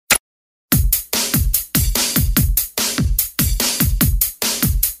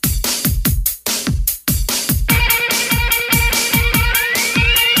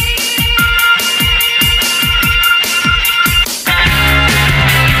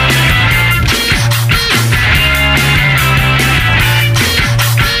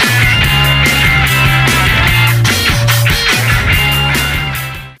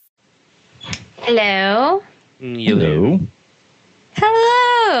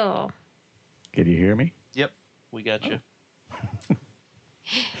Hello. Can you hear me? Yep, we got you.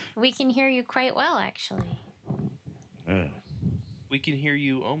 We can hear you quite well, actually. We can hear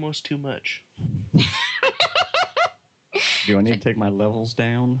you almost too much. Do I need to take my levels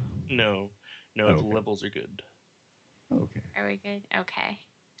down? No, Okay. the levels are good. Okay. Are we good? Okay.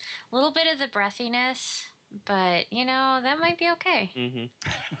 A little bit of the breathiness, but that might be okay. Mm-hmm.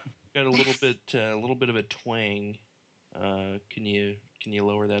 Got a little bit of a twang. Can you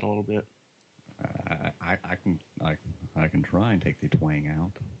lower that a little bit? I can try and take the twang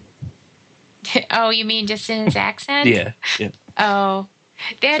out. Oh, you mean just in his accent? Yeah. Oh,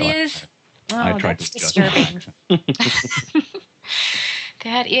 I tried that's to adjust. disturbing.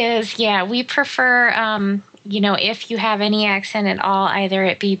 That is, yeah. We prefer, if you have any accent at all, either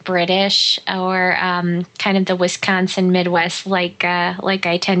it be British or kind of the Wisconsin Midwest, like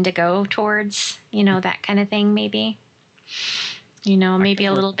I tend to go towards, that kind of thing, maybe. Maybe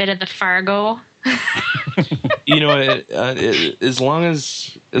a little bit of the Fargo. As long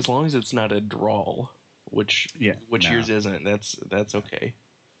as it's not a drawl, which yours isn't, that's okay.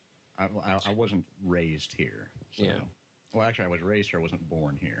 I wasn't raised here. So. Yeah. Well, actually, I was raised here. I wasn't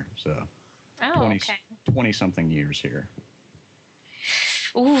born here. So. Oh, okay. 20-something years here.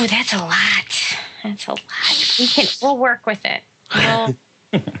 Ooh, that's a lot. That's a lot. We'll work with it.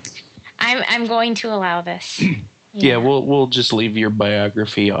 I'm going to allow this. Yeah, we'll just leave your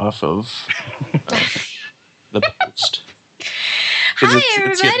biography off of the post. Hi,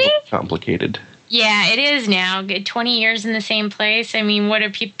 everybody. It's complicated. Yeah, it is now. 20 years in the same place. I mean, what are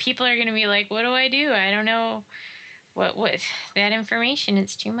people are going to be like? What do? I don't know. What that information?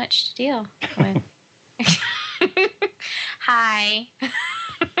 It's too much to deal with. Hi,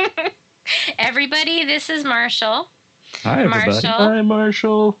 everybody. This is Marshall. Hi, everybody. Marshall. Hi,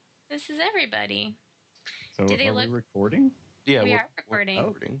 Marshall. This is everybody. So, Do they are we look- recording? Yeah, we we're are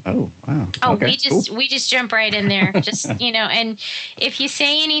recording. Oh, wow. Oh, okay, we just jump right in there. Just and if you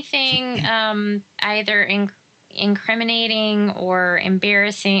say anything either incriminating or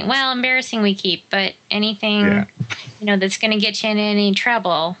embarrassing, embarrassing we keep, but anything that's going to get you in any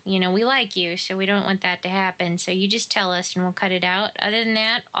trouble, we like you, so we don't want that to happen. So you just tell us and we'll cut it out. Other than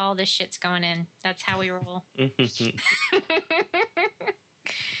that, all this shit's going in. That's how we roll.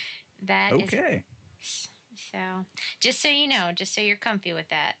 That okay. is. So, just so you know, just so you're comfy with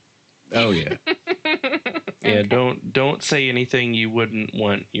that. Oh yeah. Yeah, don't say anything you wouldn't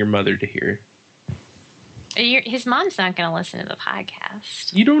want your mother to hear. His mom's not going to listen to the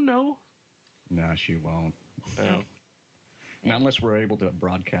podcast. You don't know. No, she won't. Oh. Not unless we're able to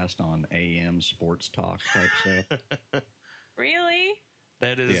broadcast on AM sports talk type stuff. Really?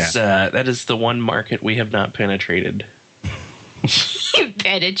 That is the one market we have not penetrated. You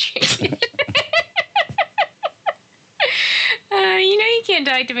penetrated. You can't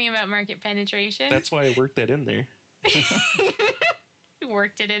talk to me about market penetration. That's why I worked that in there. You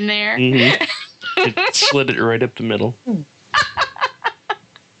worked it in there. Mm-hmm. It slid it right up the middle.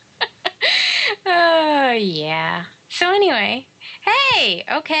 Oh, yeah. So anyway, hey,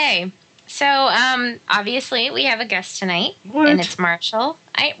 okay. So, obviously we have a guest tonight. What? And it's Marshall.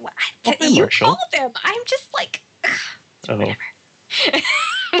 Hi, You Marshall. called him. I'm just like, whatever.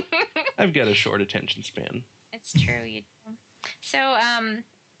 I've got a short attention span. It's true, you do. So,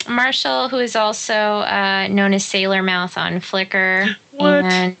 Marshall, who is also known as Sailor Mouth on Flickr. What?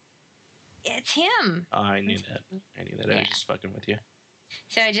 And it's him. Oh, I knew that. I was just fucking with you.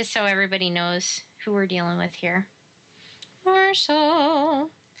 So, just so everybody knows who we're dealing with here. Marshall.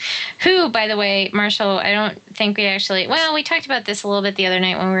 Who, by the way, Marshall, I don't think we actually... Well, we talked about this a little bit the other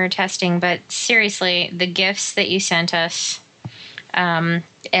night when we were testing, but seriously, the gifts that you sent us and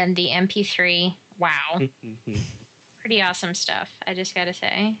the MP3, wow. Pretty awesome stuff, I just got to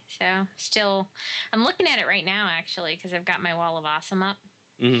say. So, still, I'm looking at it right now, actually, because I've got my wall of awesome up.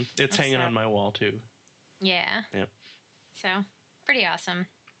 Mm-hmm. It's hanging on my wall, too. Yeah. Yep. So, pretty awesome.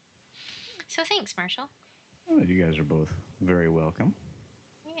 So, thanks, Marshall. Well, you guys are both very welcome.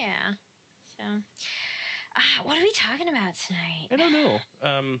 Yeah. So, what are we talking about tonight? I don't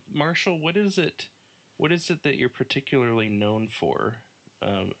know. Marshall, what is it that you're particularly known for,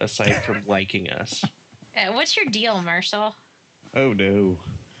 aside from liking us? What's your deal, Marshall? Oh, no.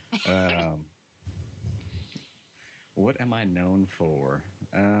 What am I known for?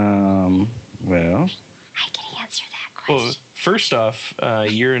 Well... I can answer that question. Well, first off,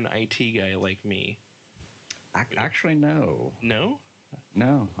 you're an IT guy like me. Actually, no. No?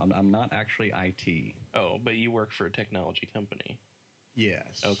 No, I'm not actually IT. Oh, but you work for a technology company.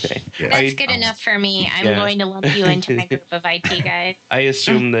 Yes. Okay. Yes. That's good enough for me. I'm going to lump you into my group of IT guys. I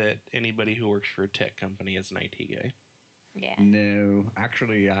assume that anybody who works for a tech company is an IT guy. Yeah. No,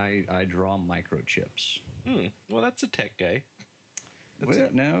 actually, I draw microchips. Well, that's a tech guy.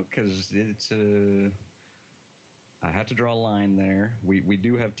 Well, no, because it's I have to draw a line there. We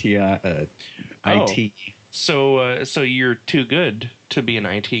do have IT. So you're too good to be an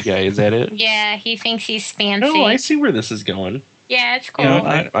IT guy, is that it? Yeah, he thinks he's fancy. Oh, I see where this is going. Yeah, it's cool.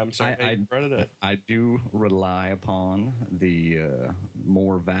 I'm sorry I brought it up. I do rely upon the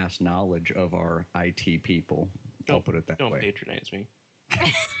more vast knowledge of our IT people. I'll put it that Don't way. patronize me.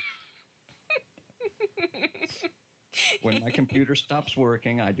 When my computer stops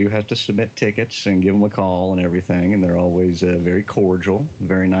working, I do have to submit tickets and give them a call and everything, and they're always very cordial,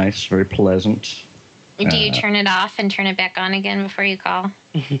 very nice, very pleasant. Do you turn it off and turn it back on again before you call?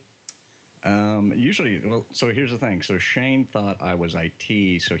 Usually, well, so here's the thing. So Shane thought I was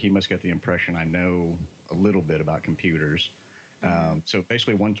IT, so he must get the impression I know a little bit about computers. So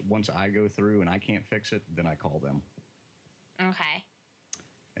basically, once I go through and I can't fix it, then I call them. Okay.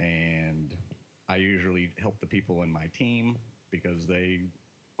 And I usually help the people in my team because they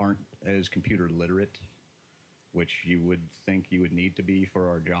aren't as computer literate, which you would think you would need to be for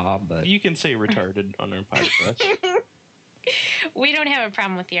our job. But You can say retarded on our podcast. We don't have a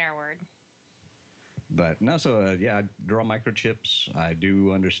problem with the R word. But no, so yeah, I draw microchips. I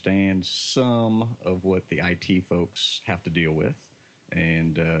do understand some of what the IT folks have to deal with,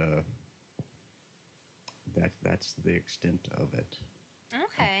 and that's the extent of it.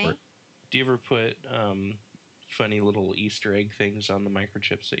 Okay. Do you ever put funny little Easter egg things on the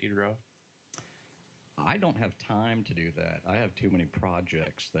microchips that you draw? I don't have time to do that. I have too many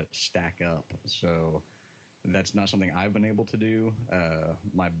projects that stack up, so that's not something I've been able to do.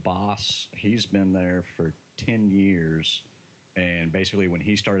 My boss, he's been there for 10 years, and basically when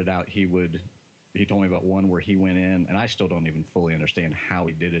he started out, he told me about one where he went in, and I still don't even fully understand how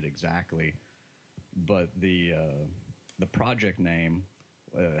he did it exactly, but the project name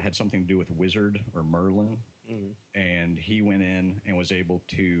had something to do with Wizard or Merlin, and he went in and was able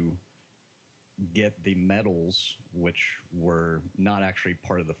to get the metals, which were not actually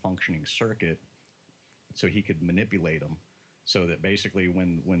part of the functioning circuit, so he could manipulate them, so that basically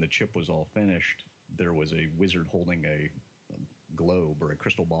when the chip was all finished, there was a wizard holding a globe or a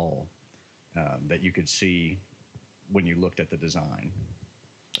crystal ball that you could see when you looked at the design.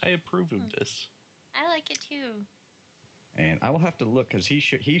 I approve of this. I like it too. And I will have to look because he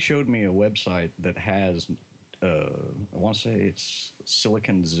showed me a website that has I want to say it's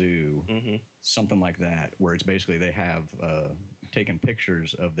Silicon Zoo, something like that, where it's basically they have taken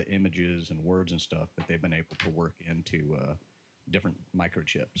pictures of the images and words and stuff that they've been able to work into different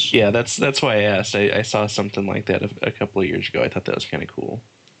microchips. Yeah, that's why I asked. I saw something like that a couple of years ago. I thought that was kind of cool.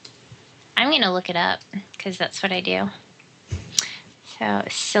 I'm going to look it up because that's what I do. So,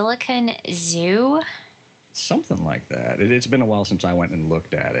 Silicon Zoo? Something like that. It's been a while since I went and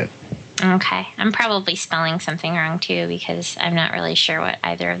looked at it. Okay. I'm probably spelling something wrong too because I'm not really sure what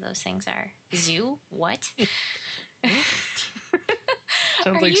either of those things are. Zoo? What?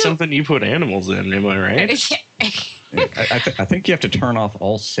 Sounds like something you put animals in, am I right? I think you have to turn off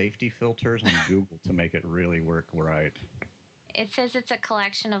all safety filters on Google to make it really work right. It says it's a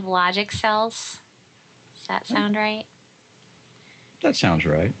collection of logic cells. Does that sound right? That sounds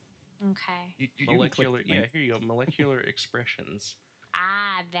right. Okay. Molecular, here you go. Molecular expressions.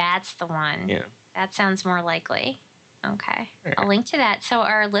 Ah, that's the one. Yeah. That sounds more likely. Okay. I'll link to that so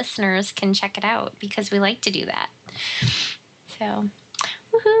our listeners can check it out because we like to do that. So,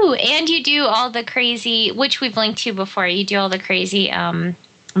 woohoo. And you do all the crazy, which we've linked to before, you do all the crazy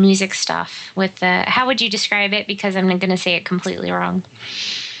music stuff with the, how would you describe it? Because I'm going to say it completely wrong.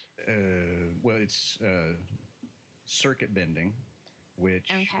 Well, it's circuit bending, which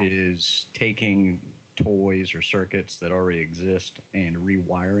is taking toys or circuits that already exist and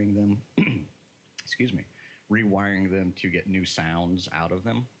rewiring them. Excuse me. Rewiring them to get new sounds out of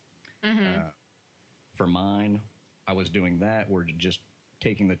them. For mine, I was doing that. We're just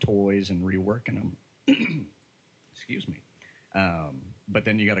taking the toys and reworking them. Excuse me. But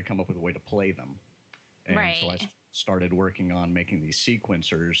then you got to come up with a way to play them. And so I started working on making these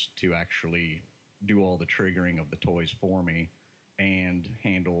sequencers to actually do all the triggering of the toys for me and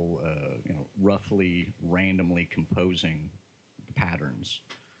handle, roughly randomly composing patterns.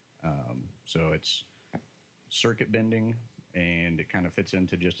 So it's circuit bending, and it kind of fits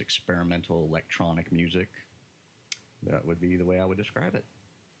into just experimental electronic music. That would be the way I would describe it.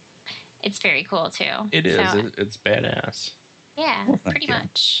 It's very cool, too. It is. It's badass. Yeah, pretty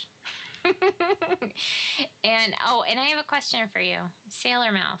much. And I have a question for you.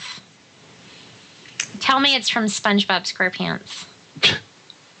 Sailor Mouth. Tell me it's from SpongeBob SquarePants.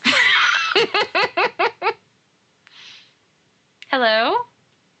 Hello?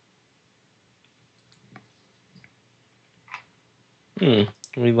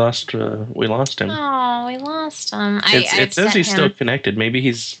 We lost him. Oh, we lost him. It says he's still connected. Maybe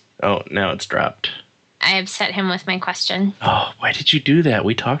he's... Oh, now it's dropped. I upset him with my question. Oh, why did you do that?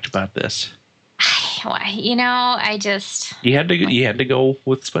 We talked about this. You know, I just... You had to go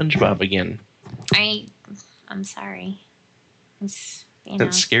with SpongeBob again. I'm sorry.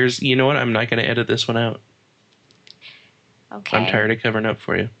 That scares... You know what? I'm not going to edit this one out. Okay. I'm tired of covering up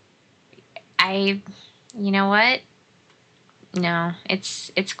for you. You know what? No,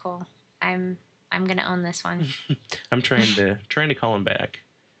 it's cool. I'm gonna own this one. I'm trying to call him back.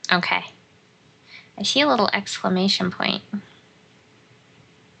 Okay. I see a little exclamation point.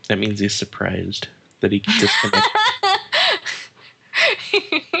 That means he's surprised that he disconnected.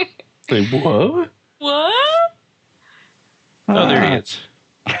 Like, what? What? Oh, there he is.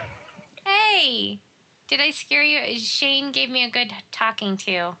 Hey, did I scare you? Shane gave me a good talking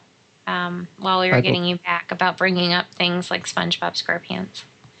to while we were getting you back about bringing up things like SpongeBob SquarePants.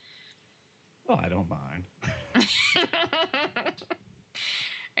 Oh, I don't mind.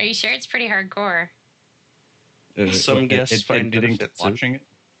 Are you sure it's pretty hardcore? Some guests find it offensive. Watching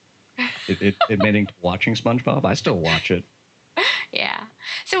it. Admitting to watching SpongeBob. I still watch it. Yeah.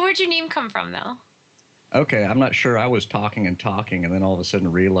 So where'd your name come from, though? Okay, I'm not sure. I was talking, and then all of a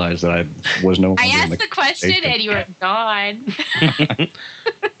sudden realized that I was no longer I asked the question, and you were gone.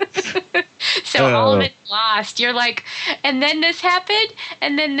 So all of it's lost. You're like, and then this happened,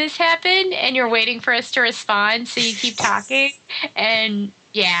 and then this happened, and you're waiting for us to respond, so you keep talking. And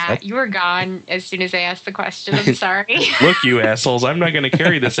yeah, you were gone as soon as I asked the question. I'm sorry. Look, you assholes, I'm not going to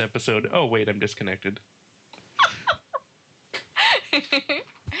carry this episode. Oh, wait, I'm disconnected.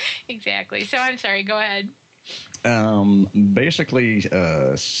 Exactly. So I'm sorry. Go ahead. Basically,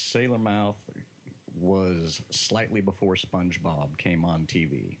 Sailor Mouth was slightly before SpongeBob came on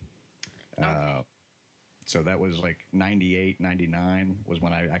TV. Okay. So that was like 98, 99 was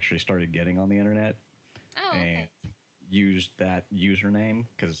when I actually started getting on the internet. Oh, okay. And used that username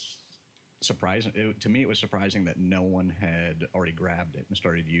because to me it was surprising that no one had already grabbed it and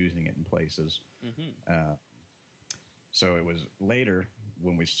started using it in places. Mm-hmm. So it was later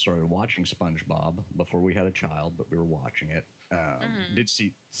when we started watching SpongeBob, before we had a child, but we were watching it. Did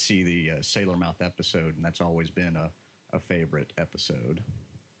see the Sailor Mouth episode, and that's always been a favorite episode.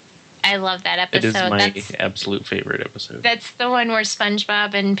 I love that episode. It is my absolute favorite episode. That's the one where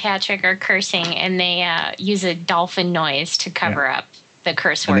SpongeBob and Patrick are cursing, and they use a dolphin noise to cover up the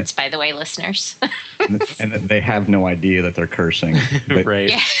curse words, by the way, listeners. and they have no idea that they're cursing. Right.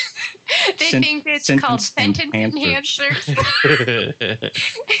 Yeah. They think it's called sentence enhancers.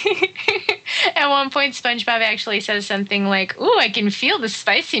 At one point, SpongeBob actually says something like, "Ooh, I can feel the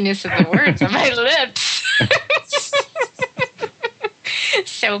spiciness of the words on my lips."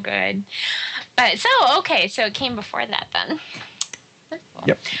 So good. But so it came before that then. That's cool.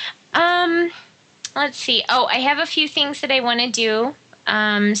 Yep. Let's see. Oh, I have a few things that I want to do.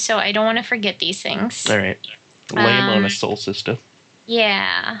 So I don't want to forget these things. All right. Lay them on a soul sister.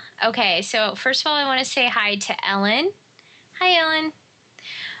 Yeah. Okay. So first of all, I want to say hi to Ellen. Hi, Ellen.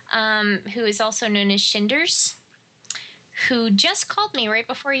 Who is also known as Shinders, who just called me right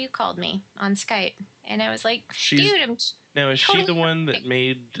before you called me on Skype. And I was like, dude, Now, is she the one that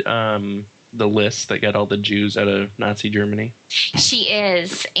made the list that got all the Jews out of Nazi Germany? She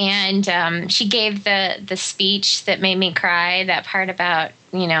is. And she gave the speech that made me cry, that part about,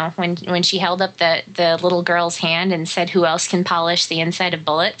 when she held up the little girl's hand and said, who else can polish the inside of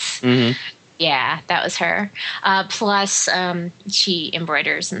bullets? Mm-hmm. Yeah, that was her. Plus, she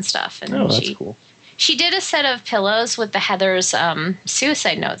embroiders and stuff. And that's cool. She did a set of pillows with the Heather's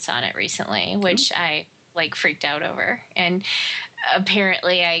suicide notes on it recently, which I freaked out over. And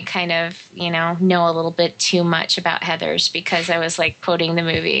apparently I kind of, know a little bit too much about Heather's because I was quoting the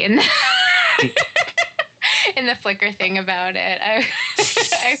movie and in the Flickr thing about it. I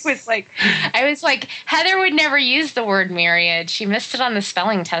was like, Heather would never use the word myriad. She missed it on the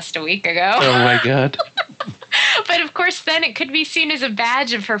spelling test a week ago. Oh my God. But of course then it could be seen as a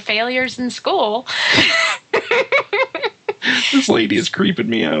badge of her failures in school. This lady is creeping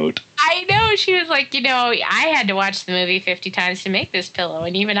me out. I know. She was like, I had to watch the movie 50 times to make this pillow,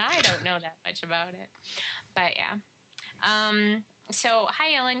 and even I don't know that much about it. But yeah. So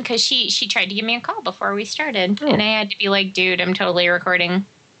hi, Ellen, because she tried to give me a call before we started, and I had to be like, dude, I'm totally recording.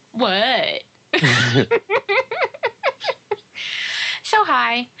 What? So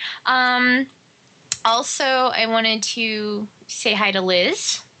hi. Also, I wanted to say hi to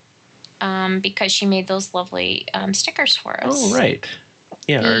Liz. Because she made those lovely stickers for us. Oh, right.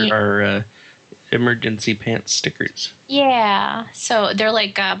 Yeah, our emergency pants stickers. Yeah. So they're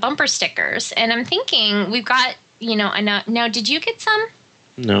like bumper stickers. And I'm thinking we've got, enough. Now, did you get some?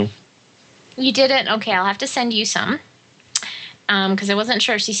 No. You didn't? Okay, I'll have to send you some. Because I wasn't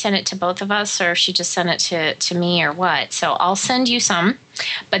sure if she sent it to both of us or if she just sent it to me or what. So I'll send you some.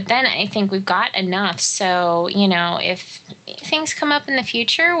 But then I think we've got enough. So, if things come up in the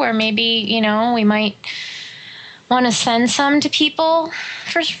future where maybe, we might want to send some to people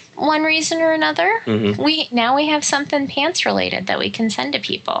for one reason or another, we have something pants related that we can send to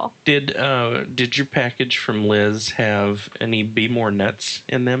people. Did your package from Liz have any Be More Nuts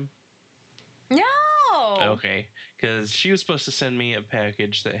in them? No. Okay, because she was supposed to send me a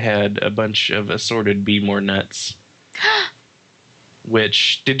package that had a bunch of assorted Be More Nuts.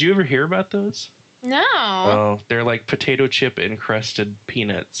 Which, did you ever hear about those? No. Oh, they're like potato chip encrusted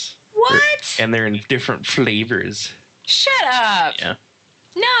peanuts. What? And they're in different flavors. Shut up. Yeah.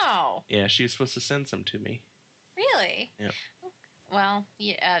 No. Yeah, she was supposed to send some to me. Really? Yeah. Well,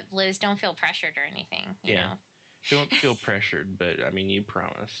 Liz, don't feel pressured or anything. You know? Don't feel pressured, but I mean, you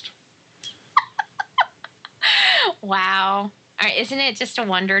promised. Wow. Isn't it just a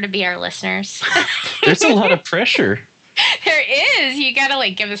wonder to be our listeners? There's a lot of pressure. There is. You got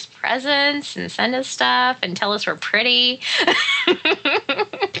to give us presents and send us stuff and tell us we're pretty.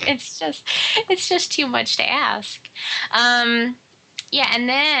 It's just too much to ask. Yeah, and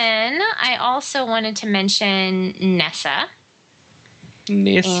then I also wanted to mention Nessa.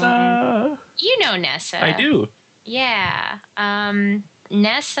 Nessa. And you know Nessa. I do. Yeah.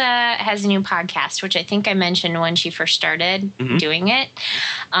 Nessa has a new podcast, which I think I mentioned when she first started doing it.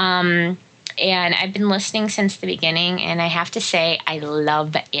 And I've been listening since the beginning, and I have to say I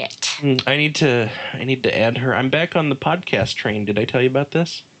love it. I need to add her. I'm back on the podcast train. Did I tell you about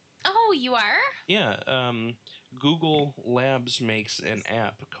this? Oh, you are? Yeah. Google Labs makes an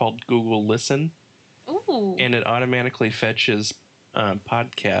app called Google Listen. Ooh. And it automatically fetches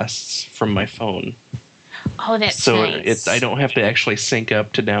podcasts from my phone. Oh, that's so nice. I don't have to actually sync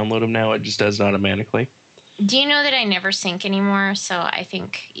up to download them now. It just does it automatically. Do you know that I never sync anymore? So I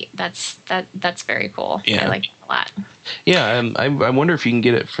think that's very cool. Yeah. I like it a lot. Yeah, I wonder if you can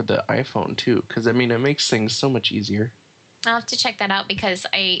get it for the iPhone too, because I mean it makes things so much easier. I'll have to check that out because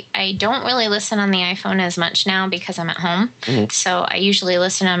I don't really listen on the iPhone as much now because I'm at home. So I usually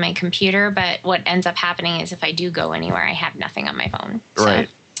listen on my computer, but what ends up happening is if I do go anywhere, I have nothing on my phone. So, right.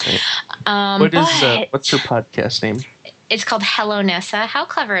 What's your podcast name? It's called Hello Nessa. How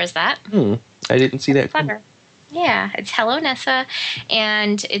clever is that? I didn't see that. Clever. Yeah, it's Hello Nessa,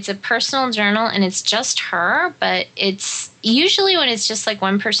 and it's a personal journal, and it's just her, but it's usually when it's just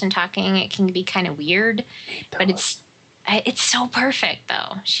one person talking, it can be kind of weird, but it's so perfect,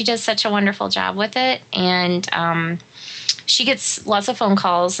 though. She does such a wonderful job with it, and she gets lots of phone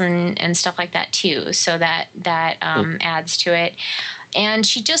calls and stuff like that, too, so that adds to it. And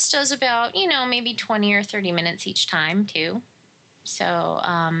she just does about, maybe 20 or 30 minutes each time, too. So,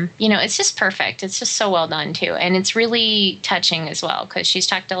 it's just perfect. It's just so well done, too. And it's really touching as well because she's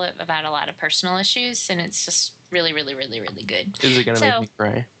talked about a lot of personal issues, and it's just really, really, really, really good. Is it going to make me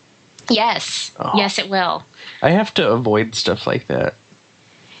cry? Yes. Oh. Yes, it will. I have to avoid stuff like that.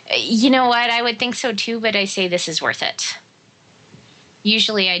 You know what? I would think so, too, but I say this is worth it.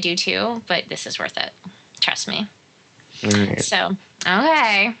 Usually I do, too, but this is worth it. Trust me. Right. So,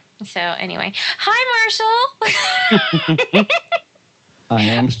 okay. So, anyway. Hi, Marshall. I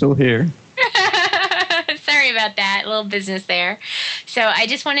am still here. Sorry about that. A little business there. So I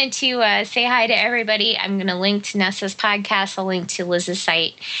just wanted to say hi to everybody. I'm going to link to Nessa's podcast. I'll link to Liz's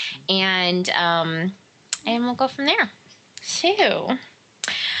site. And we'll go from there. So,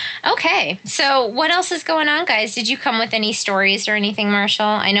 okay. So what else is going on, guys? Did you come with any stories or anything, Marshall?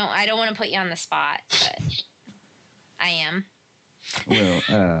 I know I don't want to put you on the spot, but I am.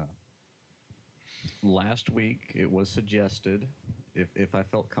 Well, last week it was suggested, if I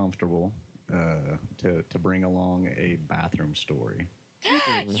felt comfortable, to bring along a bathroom story.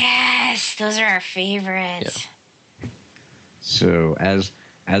 Yes, those are our favorites. Yeah. So as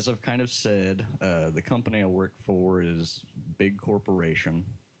I've kind of said, the company I work for is big corporation,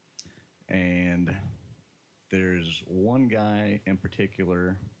 and there's one guy in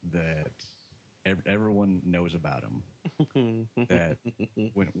particular that everyone knows about him. That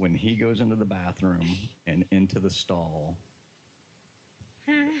when he goes into the bathroom and into the stall,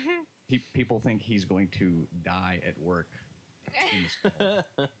 people think he's going to die at work in the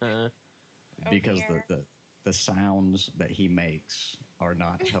stall because the sounds that he makes are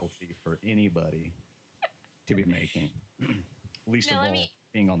not healthy for anybody to be making. Least of all,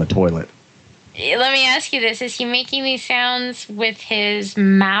 being on the toilet. Let me ask you this. Is he making these sounds with his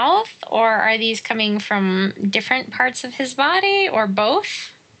mouth, or are these coming from different parts of his body, or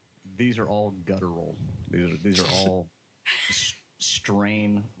both? These are all guttural. These are all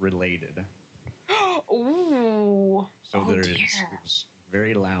strain related. Ooh. So there's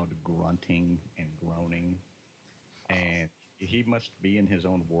very loud grunting and groaning. And he must be in his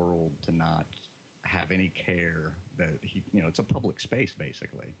own world to not have any care that it's a public space,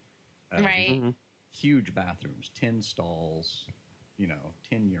 basically. Right. Huge bathrooms, 10 stalls, 10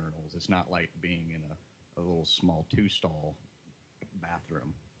 urinals. It's not like being in a little small 2-stall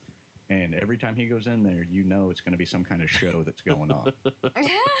bathroom. And every time he goes in there, it's going to be some kind of show that's going on.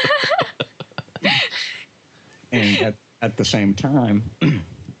 And at the same time,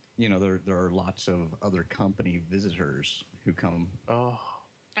 there are lots of other company visitors who come. Oh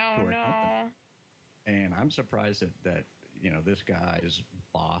no! Company. And I'm surprised that this guy's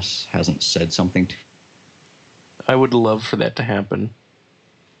boss hasn't said something to. I would love for that to happen.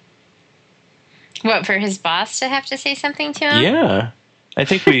 What, for his boss to have to say something to him? Yeah, I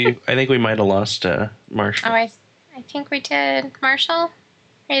think we might have lost Marshall. Oh, I think we did. Marshall,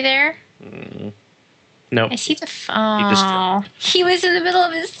 are you there? No. I see the phone. He was in the middle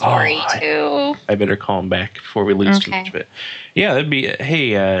of his story too. I better call him back before we lose too much of it. Yeah, that'd be.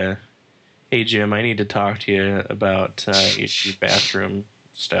 Hey Jim, I need to talk to you about your bathroom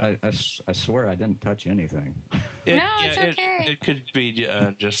stuff. I swear I didn't touch anything. It's okay. It could be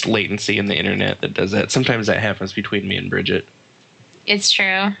just latency in the internet that does that. Sometimes that happens between me and Bridget. It's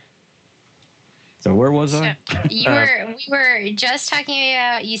true. So where was I? We were just talking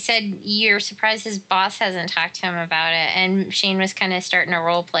about, you said you're surprised his boss hasn't talked to him about it, and Shane was kind of starting a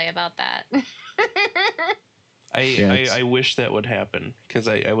role play about that. I wish that would happen, because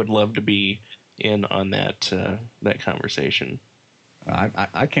I would love to be in on that conversation.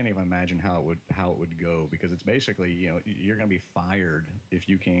 I can't even imagine how it would go, because it's basically you're going to be fired if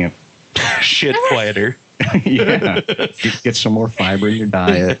you can't shit quieter. Yeah, get some more fiber in your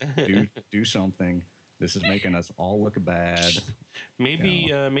diet. Do something. This is making us all look bad. Maybe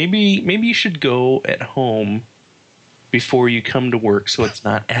you should go at home before you come to work, so it's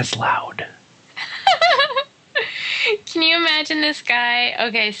not as loud. Can you imagine this guy?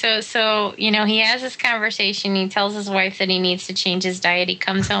 Okay, so he has this conversation. He tells his wife that he needs to change his diet. He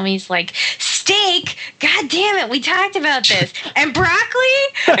comes home. He's like, steak? God damn it! We talked about this. And broccoli?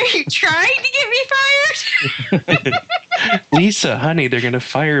 Are you trying to get me fired? Lisa, honey, they're gonna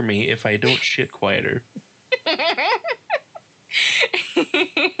fire me if I don't shit quieter.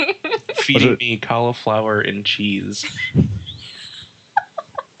 Feeding me cauliflower and cheese.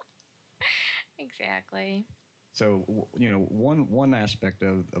 Exactly. So one aspect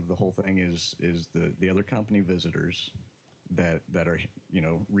of the whole thing is the other company visitors that are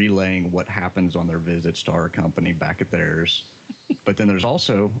relaying what happens on their visits to our company back at theirs. But then there's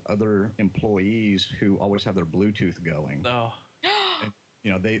also other employees who always have their Bluetooth going. Oh. And,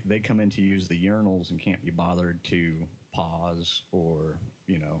 they come in to use the urinals and can't be bothered to pause or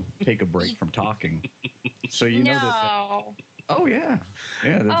take a break from talking. So that. Oh yeah.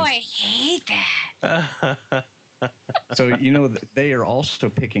 Yeah. Oh, I hate that. So they are also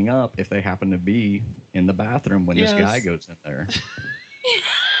picking up if they happen to be in the bathroom when this guy goes in there.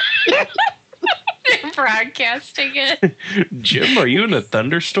 They're broadcasting it. Jim, are you in a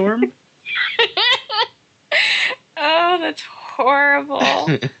thunderstorm? Oh, that's horrible.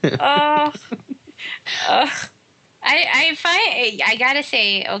 Oh. I gotta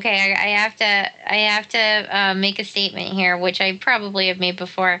say, okay, I have to make a statement here, which I probably have made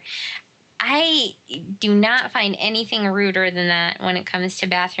before. I do not find anything ruder than that when it comes to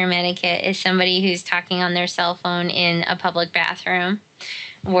bathroom etiquette is somebody who's talking on their cell phone in a public bathroom.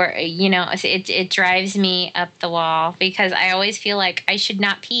 Where, it drives me up the wall, because I always feel like I should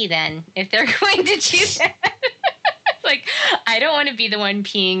not pee then if they're going to do that. Like, I don't want to be the one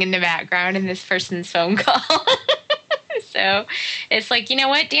peeing in the background in this person's phone call. So it's like, you know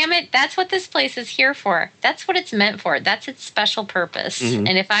what, damn it, that's what this place is here for. That's what it's meant for. That's its special purpose. Mm-hmm.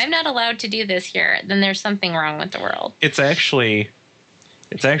 And if I'm not allowed to do this here, then there's something wrong with the world. It's actually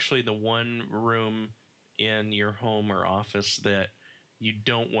the one room in your home or office that you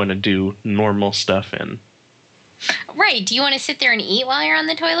don't want to do normal stuff in. Right. Do you want to sit there and eat while you're on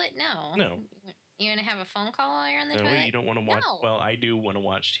the toilet? No. No. You want to have a phone call while you're on the toilet? You don't want to watch. No. Well, I do want to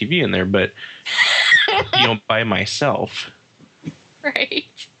watch TV in there, but by myself.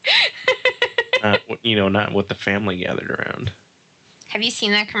 Right. Not with the family gathered around. Have you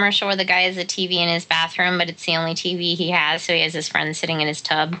seen that commercial where the guy has a TV in his bathroom, but it's the only TV he has, so he has his friend sitting in his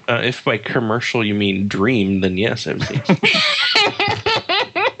tub? If by commercial you mean dream, then yes, I've seen it.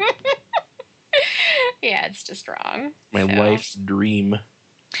 Yeah, it's just wrong. My life's dream.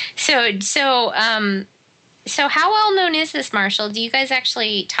 So how well known is this, Marshall? Do you guys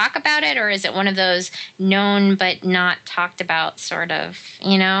actually talk about it, or is it one of those known but not talked about sort of,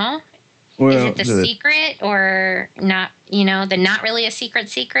 Well, is it the secret or not, the not really a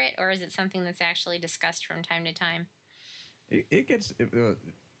secret, or is it something that's actually discussed from time to time? It gets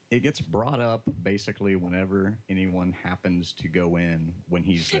brought up basically whenever anyone happens to go in when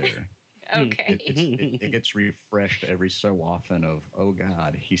he's there. Okay. It gets refreshed every so often of, oh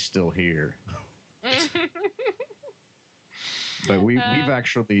God, he's still here. But we've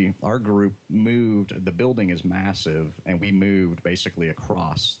actually, our group moved, the building is massive, and we moved basically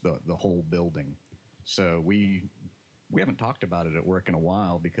across the whole building. So we haven't talked about it at work in a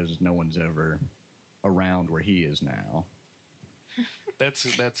while because no one's ever around where he is now.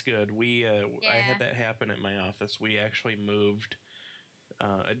 That's good. I had that happen at my office. We actually moved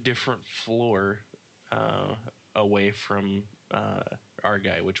a different floor away from our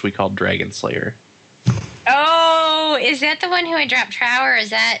guy, which we called Dragon Slayer. Oh, is that the one who had dropped Trow, or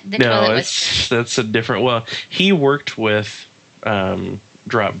is that the toilet whisperer? That's a different. Well, he worked with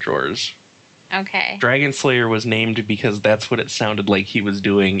Drop Drawers. Okay. Dragon Slayer was named because that's what it sounded like he was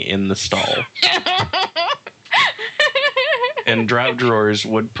doing in the stall. And Drop Drawers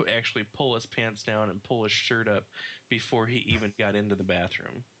would actually pull his pants down and pull his shirt up before he even got into the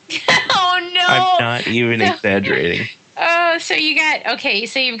bathroom. Oh, no. I'm not even exaggerating. Oh, so you've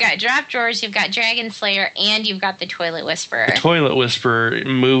got Drop Drawers, you've got Dragon Slayer, and you've got the Toilet Whisperer. The Toilet Whisperer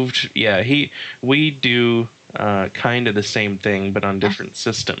moved, we do kind of the same thing, but on different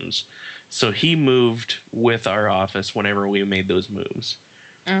systems. So he moved with our office whenever we made those moves.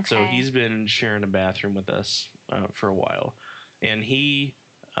 Okay. So he's been sharing a bathroom with us for a while. And he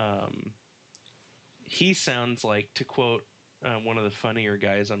sounds like, to quote one of the funnier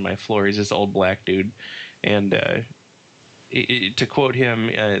guys on my floor, he's this old black dude. And to quote him,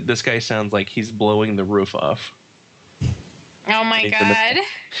 this guy sounds like he's blowing the roof off. Oh, my God.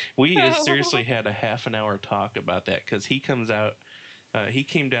 We seriously had a half an hour talk about that because he comes out. He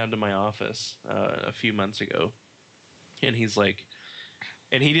came down to my office a few months ago. And he's like...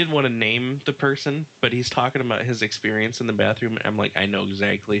 And he didn't want to name the person, but he's talking about his experience in the bathroom. I'm like, I know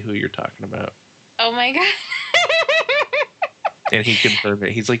exactly who you're talking about. Oh, my God. And he confirmed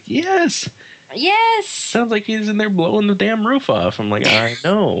it. He's like, yes. Yes. Sounds like he's in there blowing the damn roof off. I'm like, I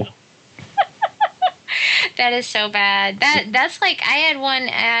know. That is so bad. That's like, I had one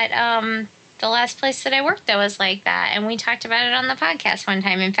at the last place that I worked that was like that, and we talked about it on the podcast one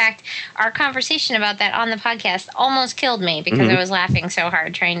time. In fact, our conversation about that on the podcast almost killed me because I was laughing so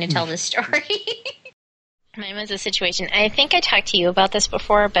hard trying to tell this story. Mine was a situation. I think I talked to you about this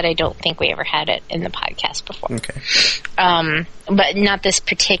before, but I don't think we ever had it in the podcast before. Okay. But not this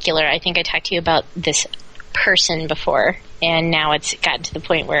particular. I think I talked to you about this person before, and now it's gotten to the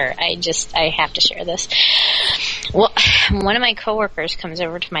point where I have to share this. Well, one of my coworkers comes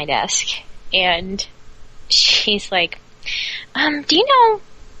over to my desk, and she's like, do you know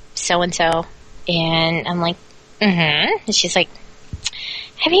so-and-so? And I'm like, mm-hmm. And she's like,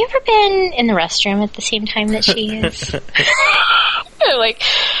 have you ever been in the restroom at the same time that she is? I'm like,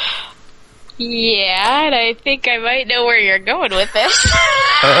 yeah, and I think I might know where you're going with this.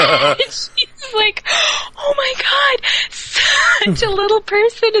 She's like, oh my God, such a little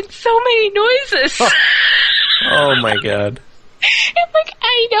person and so many noises. Oh my God. I'm like,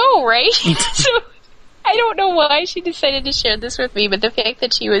 I know, right? So I don't know why she decided to share this with me, but the fact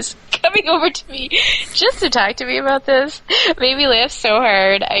that she was coming over to me just to talk to me about this made me laugh so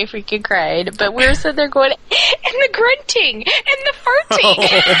hard I freaking cried. But we were sitting there going, and the grunting, and the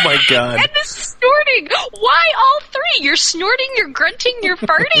farting. Oh my God. And the snorting. Why all three? You're snorting, you're grunting, you're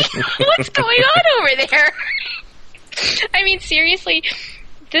farting? What's going on over there? I mean, seriously,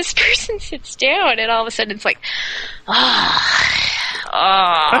 this person sits down and all of a sudden it's like,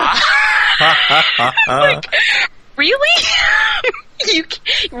 like, really?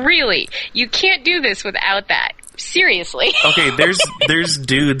 You can't do this without that. Seriously. Okay, there's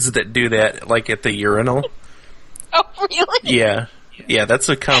dudes that do that, like at the urinal. Oh, really? Yeah, that's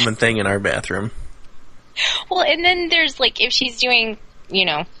a common thing in our bathroom. Well, and then there's like, if she's doing,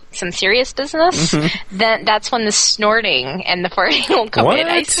 some serious business, then that's when the snorting and the farting will come in.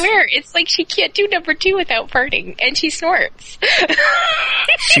 I swear, it's like she can't do number 2 without farting, and she snorts.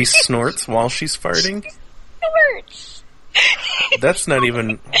 She snorts while she's farting? She snorts. That's not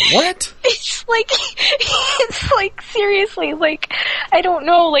even... What? It's like seriously, like, I don't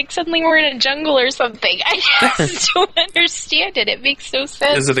know, like suddenly we're in a jungle or something. I just don't understand it. It makes no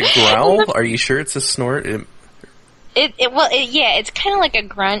sense. Is it a growl? Are you sure it's a snort? Yeah, it's kind of like a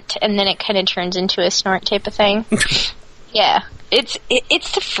grunt, and then it kind of turns into a snort type of thing. Yeah, it's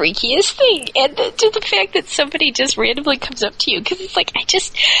the freakiest thing, and the fact that somebody just randomly comes up to you, because it's like,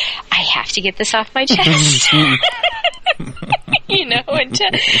 I have to get this off my chest. You know, and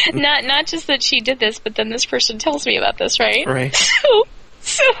not just that she did this, but then this person tells me about this, right? Right.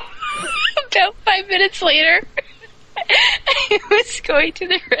 So about 5 minutes later, I was going to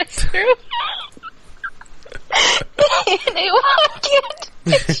the restroom, and I walk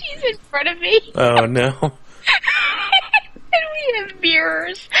in, and she's in front of me. Oh, no. And we have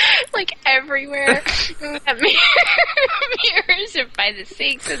mirrors, like, everywhere. We got mirrors by the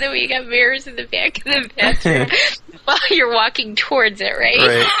sinks, and then we got mirrors in the back of the bathroom while you're walking towards it, right?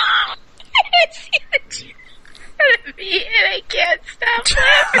 Right. I see the chair in front of me, and I can't stop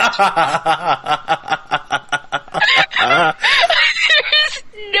laughing. There's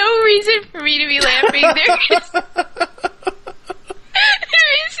no reason for me to be laughing. There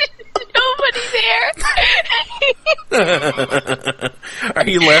is nobody there. Are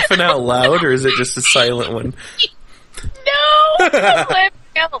you laughing out loud, or is it just a silent one? No, I'm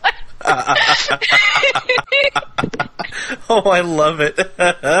laughing out loud. Oh, I love it.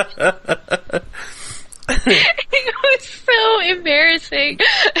 It was so embarrassing.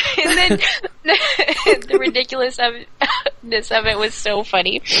 And then the ridiculousness of it was so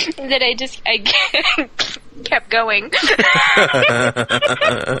funny that I kept going.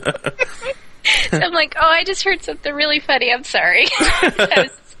 So I'm like, oh, I just heard something really funny. I'm sorry. I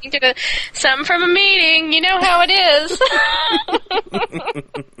was listening to something from a meeting. You know how it is.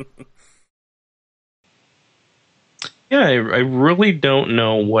 Yeah, I really don't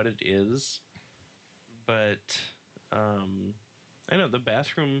know what it is, but I know the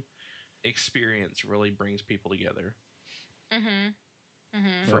bathroom experience really brings people together. Mm-hmm.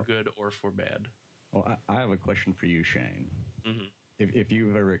 Mm-hmm. For good or for bad. Well, I have a question for you, Shane. Mm-hmm. If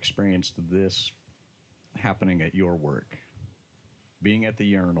you've ever experienced this happening at your work, being at the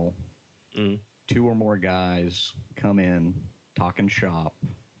urinal, 2 or more guys come in, talking shop,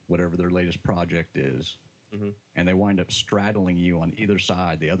 whatever their latest project is, and they wind up straddling you on either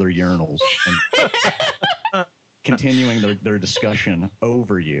side, the other urinals, and continuing their discussion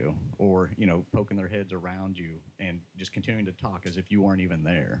over you, or, you know, poking their heads around you and just continuing to talk as if you weren't even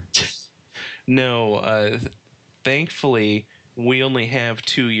there. No, thankfully, we only have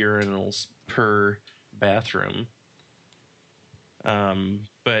 2 urinals per bathroom. But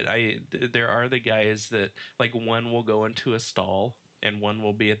there are the guys that, like, one will go into a stall and one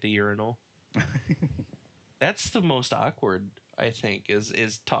will be at the urinal. That's the most awkward, I think,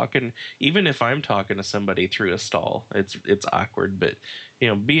 is talking. Even if I'm talking to somebody through a stall, it's awkward. But, you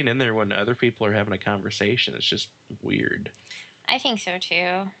know, being in there when other people are having a conversation, it's just weird. I think so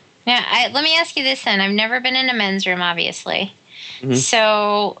too. Yeah, let me ask you this then. I've never been in a men's room, obviously. Mm-hmm.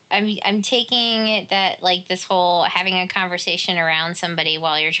 So I'm taking it that, like, this whole having a conversation around somebody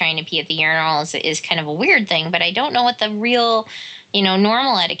while you're trying to pee at the urinal is kind of a weird thing, but I don't know what the real, you know,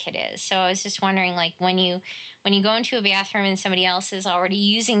 normal etiquette is. So I was just wondering, like, when you go into a bathroom and somebody else is already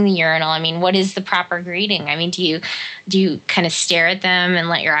using the urinal, I mean, what is the proper greeting? I mean, do you kind of stare at them and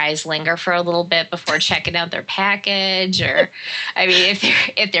let your eyes linger for a little bit before checking out their package? Or, I mean,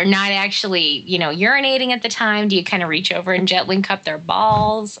 if they're not actually, you know, urinating at the time, do you kind of reach over and gently cup their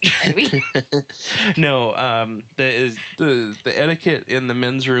balls? I mean, no, the etiquette in the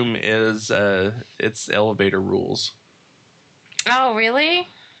men's room is it's elevator rules. Oh, really?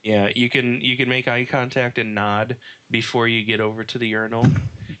 Yeah, you can make eye contact and nod before you get over to the urinal,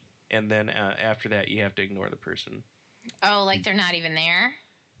 and then after that you have to ignore the person. Oh, like they're not even there?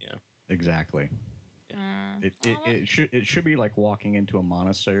 Yeah. Exactly. Yeah. It should be like walking into a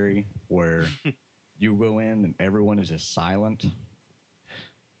monastery where you go in and everyone is just silent,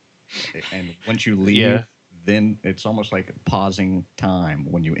 and once you leave, then it's almost like pausing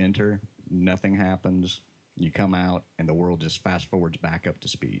time. When you enter, nothing happens. You come out, and the world just fast forwards back up to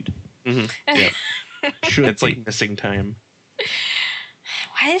speed. Mm-hmm. Yeah. It's like missing time.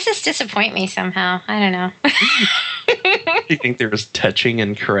 Why does this disappoint me somehow? I don't know. Do you think there was touching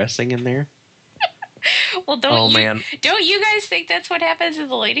and caressing in there? Well, don't you guys think that's what happens in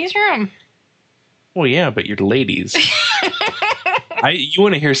the ladies' room? Well, yeah, but you're ladies. You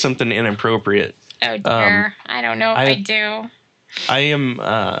want to hear something inappropriate? Oh dear, I don't know if I do. I am.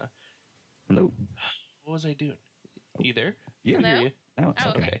 Hello. What was I doing? You there? Yeah. Hello? Oh,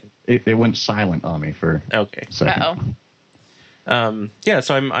 okay. It went silent on me for a second. Uh-oh. Yeah,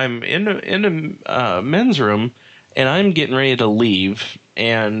 so I'm in a men's room, and I'm getting ready to leave,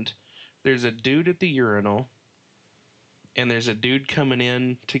 and there's a dude at the urinal, and there's a dude coming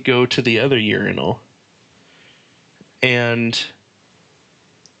in to go to the other urinal. And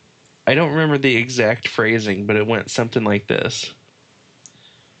I don't remember the exact phrasing, but it went something like this.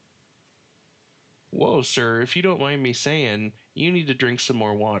 Whoa, sir, if you don't mind me saying, you need to drink some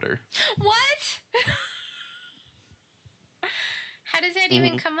more water. What? How does that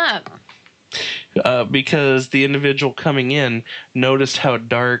even come up? Because the individual coming in noticed how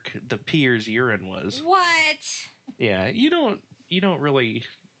dark the peer's urine was. What? Yeah, you don't really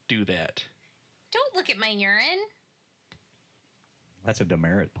do that. Don't look at my urine. That's a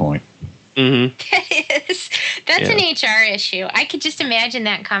demerit point. Mm-hmm. That is. That's an HR issue. I could just imagine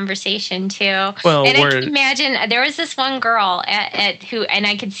that conversation too. Well, and I could imagine there was this one girl at who, and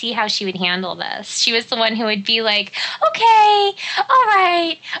I could see how she would handle this. She was the one who would be like, "Okay, all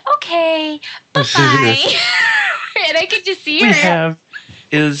right, okay, bye bye," and I could just see her. We have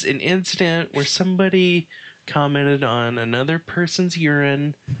is an incident where somebody commented on another person's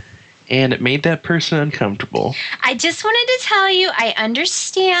urine, and it made that person uncomfortable. I just wanted to tell you, I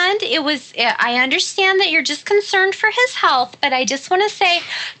understand I understand that you're just concerned for his health, but I just want to say,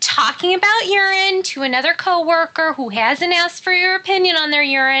 talking about urine to another coworker who hasn't asked for your opinion on their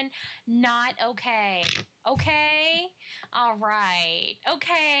urine, not okay. Okay? All right.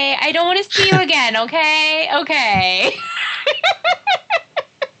 Okay. I don't want to see you again. Okay? Okay.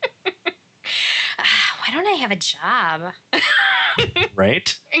 Why don't I have a job?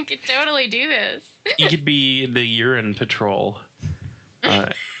 Right? I could totally do this. You could be the urine patrol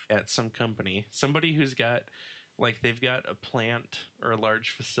at some company. Somebody who's got, like, they've got a plant or a large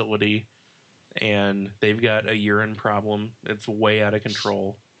facility, and they've got a urine problem. It's way out of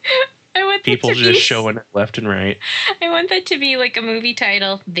control. I want people just showing it left and right. I want that to be like a movie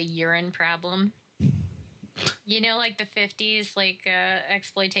title, The Urine Problem. You know, like the 50s, like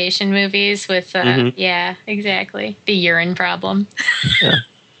exploitation movies with, yeah, exactly. The urine problem.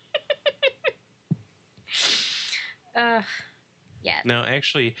 Yeah. Yeah. No,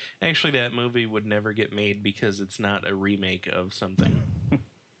 actually, that movie would never get made because it's not a remake of something.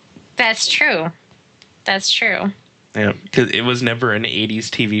 That's true. That's true. Yeah, because it was never an 80s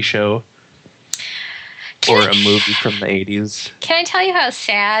TV show or a movie from the 80s. Can I tell you how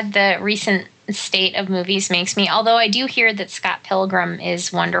sad the recent state of movies makes me? Although I do hear that Scott Pilgrim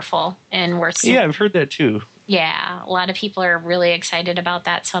is wonderful and worth seeing. Yeah, I've heard that too. Yeah, a lot of people are really excited about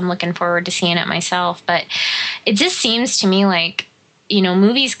that, so I'm looking forward to seeing it myself. But it just seems to me like, you know,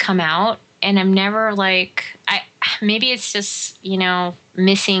 movies come out and I'm never like, maybe it's just, you know,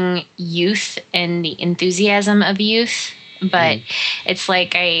 missing youth and the enthusiasm of youth. But it's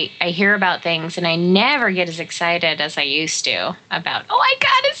like I hear about things and I never get as excited as I used to about, oh, I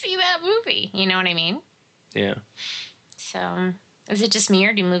gotta see that movie. You know what I mean? Yeah. So, is it just me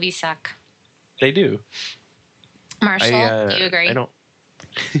or do movies suck? They do. Marshall, do you agree? I don't.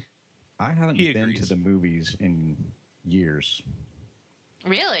 I haven't been to the movies in years.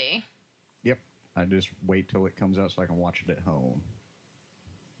 Really? Yep. I just wait till it comes out so I can watch it at home.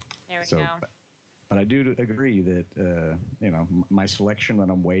 There we go. But I do agree that, you know, my selection that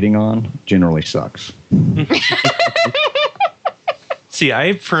I'm waiting on generally sucks.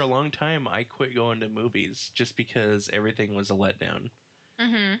 See, for a long time, I quit going to movies just because everything was a letdown.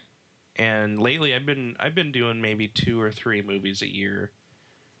 Mm-hmm. And lately, I've been doing maybe 2 or 3 movies a year,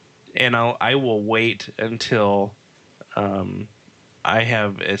 and I will wait until I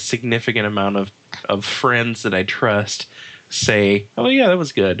have a significant amount of friends that I trust say, "Oh yeah, that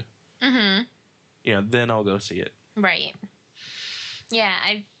was good." Mm-hmm. You know, then I'll go see it. Right.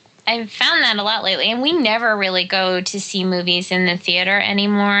 Yeah, I've found that a lot lately, and we never really go to see movies in the theater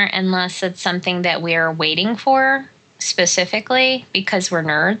anymore unless it's something that we're waiting for specifically because we're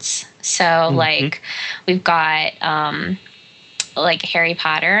nerds. So like we've got like Harry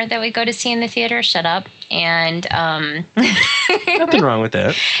Potter that we go to see in the theater. Shut up. And nothing wrong with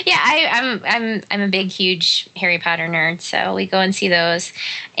that. Yeah, I'm a big, huge Harry Potter nerd, so we go and see those.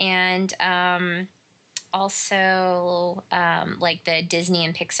 And also like the Disney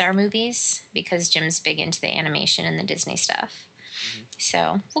and Pixar movies because Jim's big into the animation and the Disney stuff.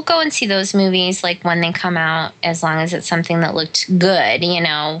 So we'll go and see those movies like when they come out, as long as it's something that looked good, you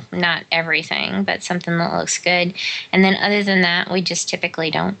know, not everything, but something that looks good. And then other than that, we just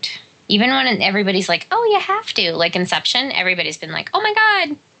typically don't. Even when everybody's like, oh, you have to, like Inception, everybody's been like, oh my God,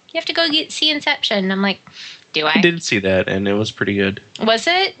 you have to go see Inception. I'm like, do I? I did see that, and it was pretty good. Was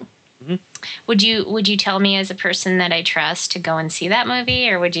it? Mm-hmm. Would you tell me as a person that I trust to go and see that movie,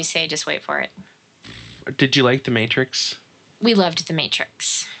 or would you say just wait for it? Did you like The Matrix? We loved The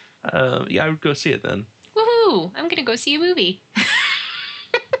Matrix. Yeah, I would go see it then. Woohoo! I'm going to go see a movie.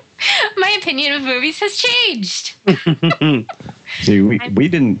 My opinion of movies has changed. See, we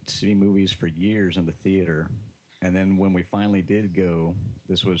didn't see movies for years in the theater And then when we finally did go,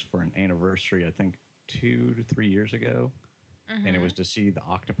 this was for an anniversary, I think 2 to 3 years ago, and it was to see The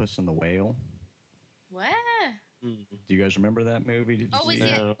Octopus and the Whale. What? Do you guys remember that movie? Was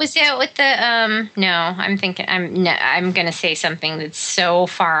it with the no, I'm gonna say something that's so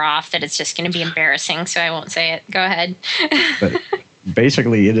far off that it's just gonna be embarrassing, so I won't say it. Go ahead. But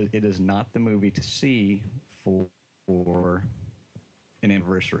basically, it is not the movie to see for an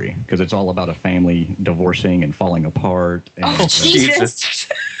anniversary, because it's all about a family divorcing and falling apart. And, Jesus!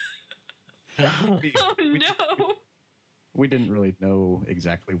 No! We didn't really know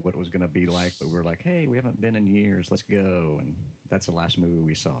exactly what it was going to be like, but we were like, hey, we haven't been in years, let's go. And that's the last movie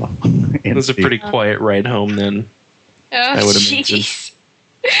we saw. It was a pretty quiet ride home then. Oh, jeez.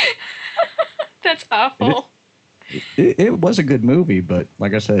 That's awful. It was a good movie, but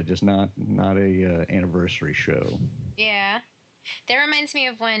like I said, just not a anniversary show. Yeah. That reminds me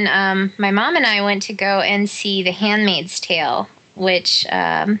of when my mom and I went to go and see The Handmaid's Tale, which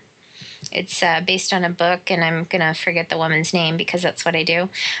it's based on a book, and I'm going to forget the woman's name because that's what I do.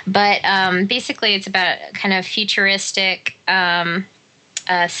 But basically it's about kind of futuristic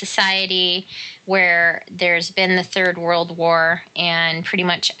society where there's been the Third World War, and pretty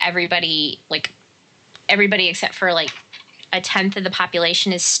much everybody except for like a tenth of the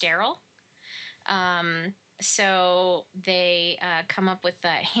population is sterile. So they come up with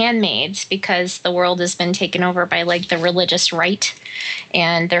handmaids because the world has been taken over by like the religious right,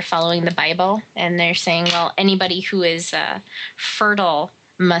 and they're following the Bible, and they're saying, well, anybody who is fertile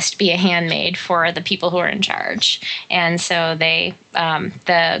must be a handmaid for the people who are in charge. And so they,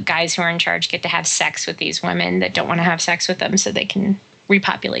 the guys who are in charge get to have sex with these women that don't want to have sex with them so they can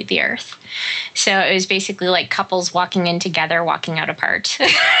repopulate the earth. So it was basically like couples walking in together, walking out apart.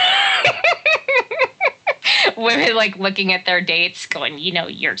 Women like looking at their dates going,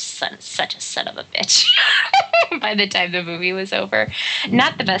 you're such a son of a bitch. By the time the movie was over.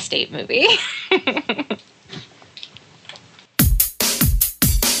 Not the best date movie.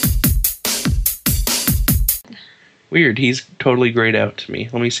 Weird. He's totally grayed out to me.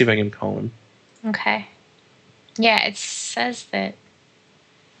 Let me see if I can call him. Okay. Yeah, it says that.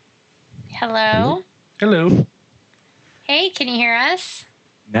 Hello? Hello. Hey, can you hear us?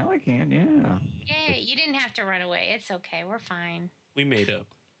 Now I can, yeah. Yay, you didn't have to run away. It's okay. We're fine. We made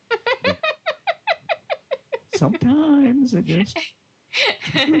up. Sometimes it just...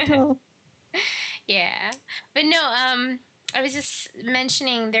 Yeah. But no, I was just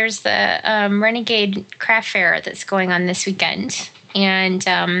mentioning there's the Renegade Craft Fair that's going on this weekend. And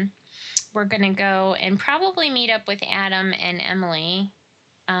we're going to go and probably meet up with Adam and Emily.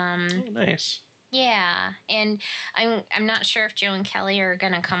 Oh, nice. Yeah, and I'm not sure if Joe and Kelly are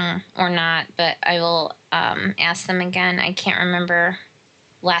going to come or not, but I will ask them again. I can't remember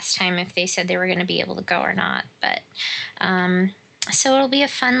last time if they said they were going to be able to go or not. But so it'll be a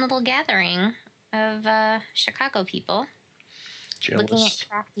fun little gathering of Chicago people. Jealous. Looking at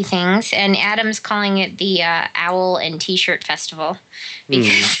crafty things. And Adam's calling it the Owl and T-shirt Festival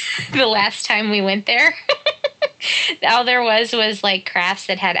because the last time we went there... all there was like crafts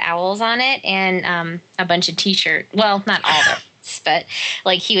that had owls on it and a bunch of T-shirt. Well, not all of it, but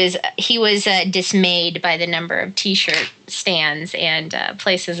like he was dismayed by the number of T-shirt stands and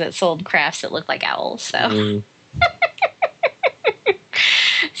places that sold crafts that looked like owls. So,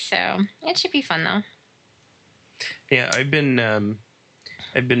 so it should be fun though. Yeah, I've been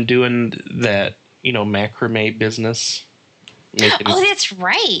doing that, macrame business. Oh, that's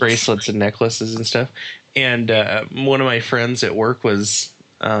right. Bracelets and necklaces and stuff. And one of my friends at work was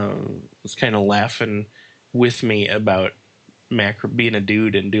kind of laughing with me about being a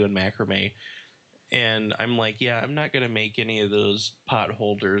dude and doing macrame. And I'm like, yeah, I'm not going to make any of those pot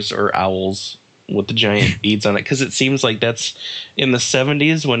holders or owls with the giant beads on it, because it seems like that's in the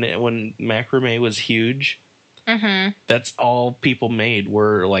 70s when macrame was huge. Mm-hmm. That's all people made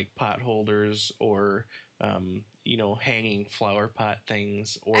were like pot holders or hanging flower pot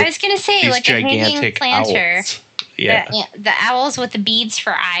things. Or I was going to say like a hanging planter. Owls. Yeah. The owls with the beads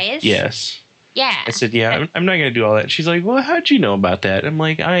for eyes. Yes. Yeah. I said, yeah, I'm not going to do all that. She's like, well, how'd you know about that? I'm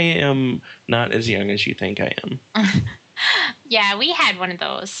like, I am not as young as you think I am. Yeah, we had one of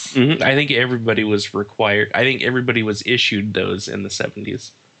those. Mm-hmm. I think everybody was required. I think everybody was issued those in the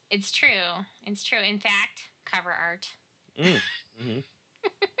 70s. It's true. It's true. In fact, cover art. Mm-hmm.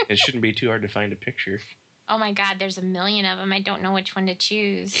 It shouldn't be too hard to find a picture. Oh my God, there's a million of them. I don't know which one to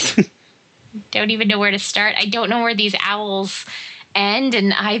choose. Don't even know where to start. I don't know where these owls end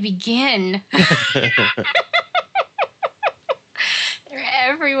and I begin. They're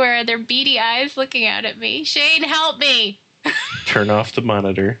everywhere. They're beady eyes looking out at me. Shane, help me. Turn off the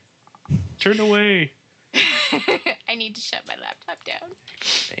monitor. Turn away. I need to shut my laptop down.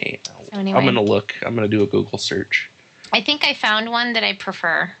 Hey, So anyway. I'm gonna look. I'm gonna do a Google search. I think I found one that I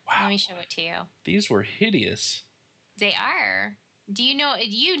prefer. Wow. Let me show it to you. These were hideous. They are. Do you know?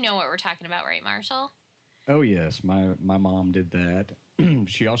 You know what we're talking about, right, Marshall? Oh yes, my mom did that.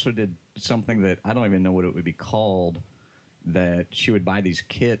 She also did something that I don't even know what it would be called. That she would buy these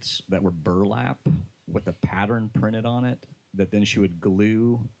kits that were burlap with a pattern printed on it. That then she would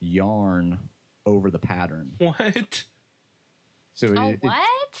glue yarn over the pattern. What? So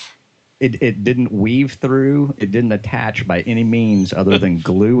what? It didn't weave through. It didn't attach by any means other than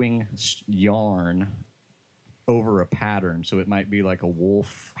gluing yarn over a pattern. So it might be like a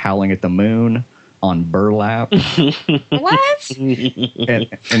wolf howling at the moon on burlap. What? and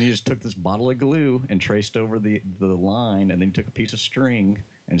you just took this bottle of glue and traced over the line, and then you took a piece of string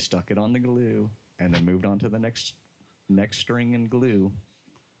and stuck it on the glue, and then moved on to the next string and glue.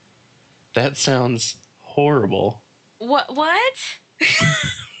 That sounds horrible. What?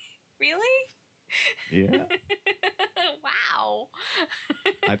 Really? Yeah. Wow.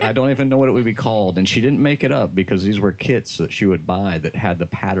 I don't even know what it would be called, and she didn't make it up because these were kits that she would buy that had the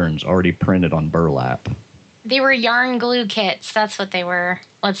patterns already printed on burlap. They were yarn glue kits. That's what they were.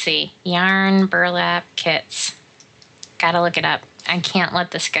 Let's see. Yarn burlap kits. Gotta look it up. I can't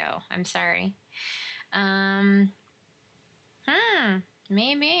let this go. I'm sorry.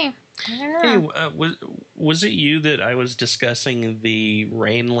 Maybe. I don't know. Hey, was it you that I was discussing the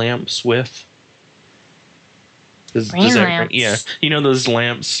rain lamps with? Rain lamps? Yeah. You know those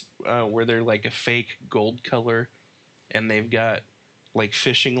lamps where they're like a fake gold color, and they've got like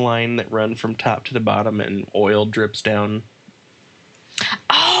fishing line that run from top to the bottom and oil drips down?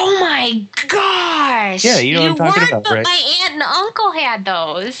 Oh my gosh! Yeah, you know what I'm talking about, but right? My aunt and uncle had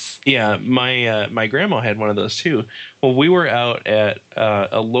those. Yeah, my grandma had one of those too. Well, we were out at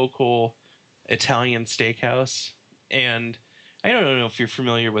a local Italian steakhouse, and I don't know if you're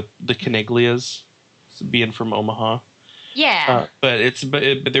familiar with the Caniglias, being from Omaha. Yeah, but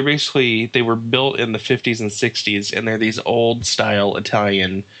they're basically, they were built in the 50s and 60s, and they're these old style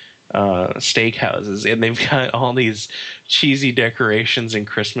Italian steakhouses, and they've got all these cheesy decorations and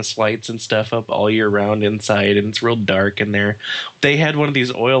Christmas lights and stuff up all year round inside, and it's real dark in there. They had one of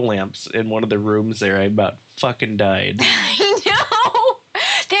these oil lamps in one of the rooms there. I about fucking died. I know.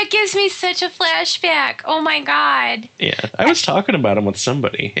 That gives me such a flashback. Oh my god. Yeah, I was talking about them with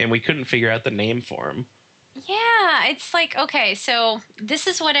somebody, and we couldn't figure out the name for them. Yeah, it's like, okay, so this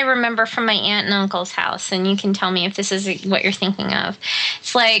is what I remember from my aunt and uncle's house, and you can tell me if this is what you're thinking of.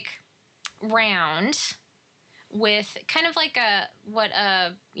 It's like round with kind of like a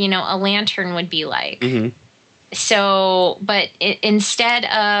lantern would be like. Mm-hmm. So, but instead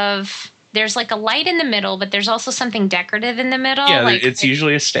of, there's like a light in the middle, but there's also something decorative in the middle. Yeah, like, it's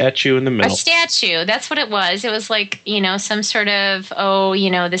usually a statue in the middle. A statue. That's what it was. It was like, some sort of,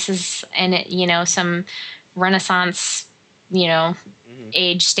 this is, some Renaissance,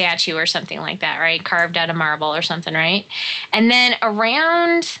 age statue or something like that, right? Carved out of marble or something, right? And then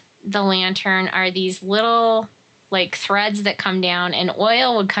around the lantern are these little like threads that come down, and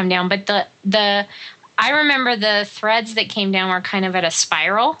oil would come down, but I remember the threads that came down were kind of at a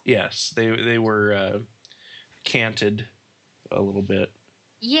spiral. Yes, they were canted a little bit.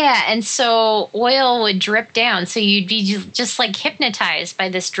 Yeah, and so oil would drip down. So you'd be just like hypnotized by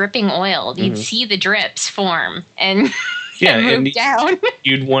this dripping oil. You'd see the drips form and, and move down.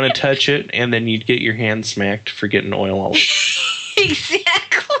 You'd want to touch it, and then you'd get your hand smacked for getting oil all over.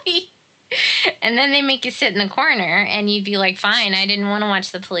 Exactly. And then they make you sit in the corner, and you'd be like, fine, I didn't want to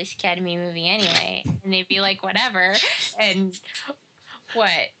watch the Police Academy movie anyway. And they'd be like, whatever. And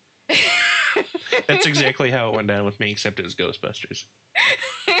what? That's exactly how it went down with me, except it was Ghostbusters.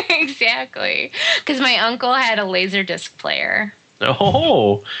 Exactly. Because my uncle had a Laserdisc player.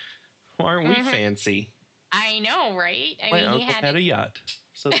 Oh, aren't we fancy? I know, right? My uncle had a yacht.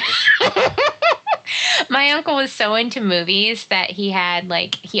 So my uncle was so into movies that he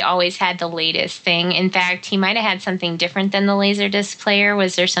always had the latest thing. In fact, he might have had something different than the Laserdisc player.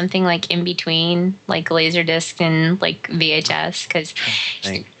 Was there something like in between, like Laserdisc and like VHS? Because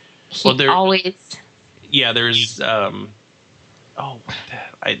he always... Yeah, there's... I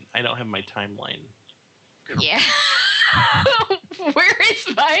don't have my timeline. Yeah. Where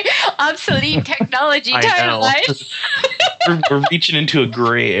is my obsolete technology timeline? We're reaching into a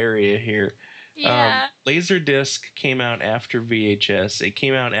gray area here. Yeah. Laserdisc came out after VHS. It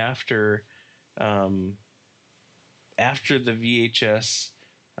came out after the VHS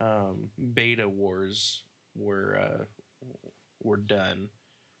beta wars were done.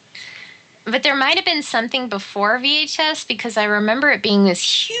 But there might have been something before VHS because I remember it being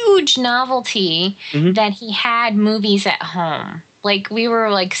this huge novelty that he had movies at home. Like we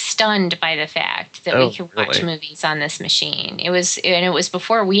were like stunned by the fact that we could watch movies on this machine. It was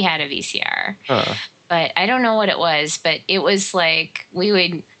before we had a VCR. But I don't know what it was, but it was like we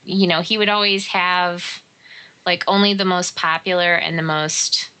would, he would always have like only the most popular and the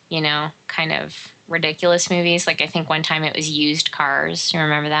most, kind of ridiculous movies. Like I think one time it was Used Cars. You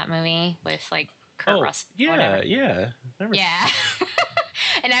remember that movie with like Kurt Russell? Yeah. Yeah.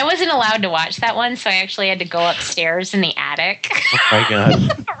 And I wasn't allowed to watch that one, so I actually had to go upstairs in the attic. Oh my god!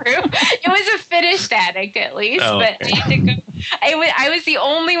 It was a finished attic at least, but I had to go. I was the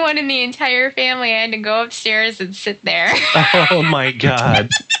only one in the entire family. I had to go upstairs and sit there. Oh my god,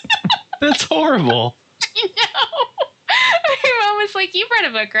 that's horrible. I know. My mom was like, "You read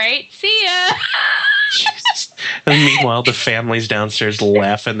a book, right? See ya." Jesus. And meanwhile, the family's downstairs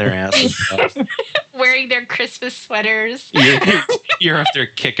laughing their asses off, wearing their Christmas sweaters. You're up there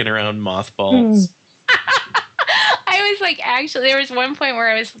kicking around mothballs. I was like, actually, there was one point where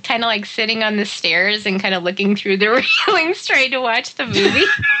I was kind of like sitting on the stairs and kind of looking through the railings trying to watch the movie.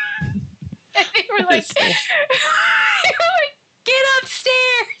 And they were like, "Get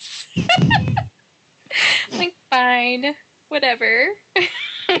upstairs." Like, fine, whatever.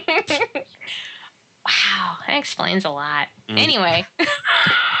 Wow, that explains a lot. Anyway.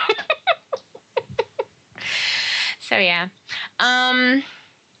 So, yeah.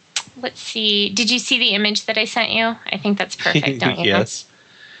 Let's see. Did you see the image that I sent you? I think that's perfect, don't you? Yes.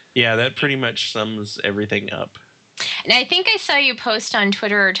 Yeah, that pretty much sums everything up. And I think I saw you post on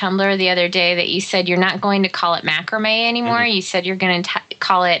Twitter or Tumblr the other day that you said you're not going to call it macrame anymore. You said you're going to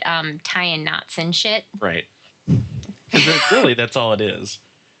call it tying knots and shit. Right. Because really, that's all it is.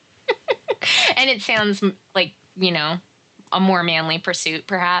 And it sounds like, a more manly pursuit,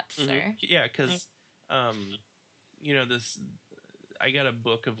 perhaps. Or? Yeah, because, this... I got a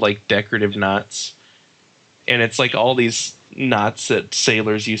book of, like, decorative knots. And it's, like, all these knots that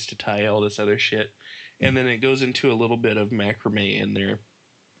sailors used to tie, all this other shit. And then it goes into a little bit of macrame in there.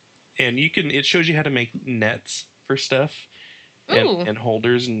 And it shows you how to make nets for stuff. And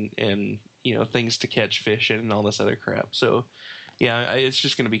holders and things to catch fish in and all this other crap. So, yeah, it's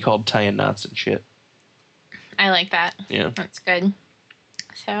just going to be called tying knots and shit. I like that. Yeah. That's good.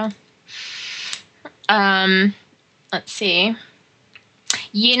 So, let's see.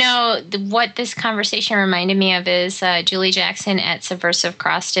 What this conversation reminded me of is Julie Jackson at Subversive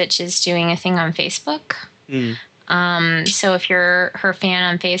Cross Stitch is doing a thing on Facebook. So if you're her fan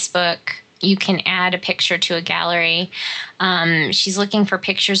on Facebook, you can add a picture to a gallery. She's looking for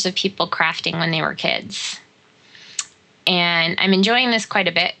pictures of people crafting when they were kids. And I'm enjoying this quite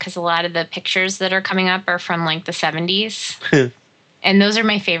a bit because a lot of the pictures that are coming up are from like the 70s. And those are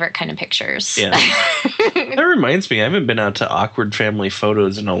my favorite kind of pictures. Yeah. That reminds me, I haven't been out to Awkward Family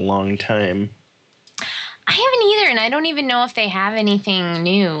Photos in a long time. I haven't either, and I don't even know if they have anything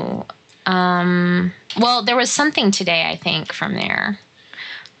new. Well, there was something today, I think, from there.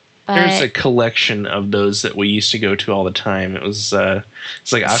 But there's a collection of those that we used to go to all the time. It was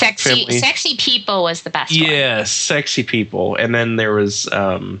it's like Sexy People was the best one. Yeah, Sexy People. And then there was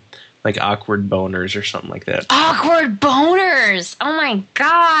like Awkward Boners or something like that. Awkward Boners! Oh my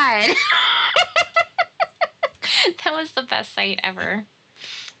god! That was the best site ever.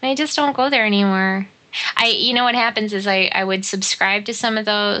 I just don't go there anymore. You know what happens is I would subscribe to some of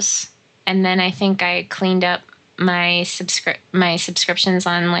those, and then I think I cleaned up my subscriptions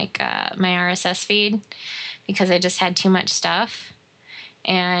on like my RSS feed because I just had too much stuff.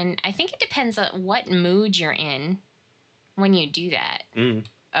 And I think it depends on what mood you're in when you do that,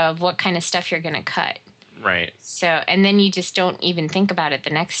 of what kind of stuff you're going to cut. Right. So, and then you just don't even think about it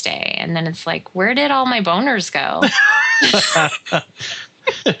the next day. And then it's like, where did all my boners go?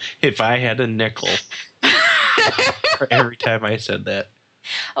 If I had a nickel for every time I said that.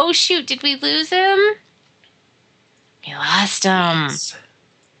 Oh, shoot. Did we lose him? We lost him.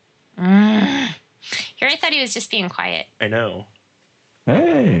 Here, I thought he was just being quiet. I know.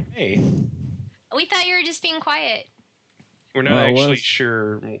 Hey. We thought you were just being quiet. We're not actually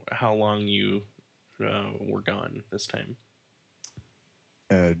sure how long you were gone this time.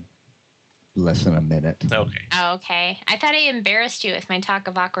 Less than a minute. Okay. Oh, okay. I thought I embarrassed you with my talk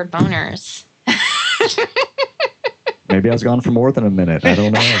of awkward boners. Maybe I was gone for more than a minute. I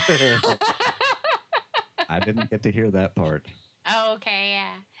don't know. I didn't get to hear that part. Oh, okay,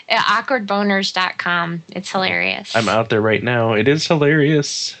 yeah. Awkwardboners.com. It's hilarious. I'm out there right now. It is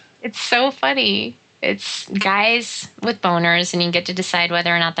hilarious. It's so funny. It's guys with boners, and you get to decide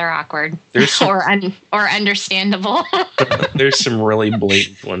whether or not they're awkward or understandable. There's some really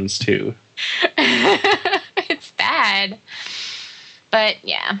blatant ones, too. It's bad. But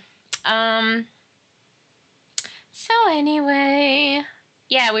yeah. So anyway,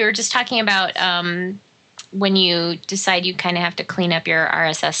 yeah, we were just talking about when you decide you kind of have to clean up your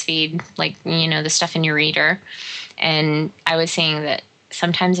RSS feed, like, you know, the stuff in your reader. And I was saying that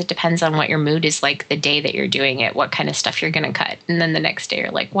sometimes it depends on what your mood is like the day that you're doing it, what kind of stuff you're going to cut. And then the next day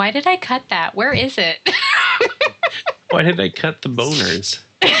you're like, why did I cut that? Where is it? Why did I cut the boners?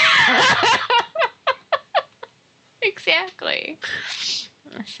 Exactly.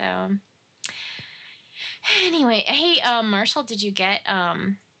 So anyway, hey, Marshall, did you get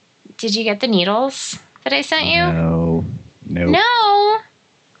the needles that I sent you? No. No.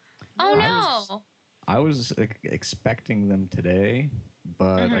 Oh no. I was expecting them today,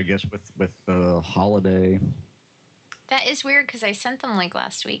 but I guess with the holiday. That is weird because I sent them like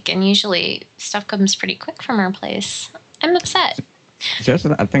last week, and usually stuff comes pretty quick from our place. I'm upset. Just,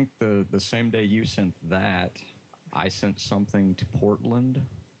 I think the same day you sent that, I sent something to Portland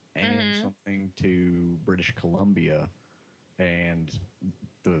and something to British Columbia, and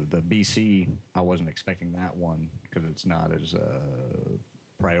the BC, I wasn't expecting that one because it's not as a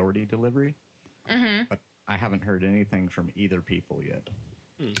priority delivery. But I haven't heard anything from either people yet.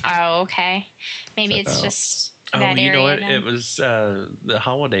 Oh, okay. Maybe it's just that area. You know what? Then. It was the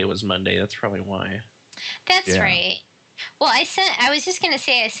holiday was Monday. That's probably why. That's right. Well, I was just going to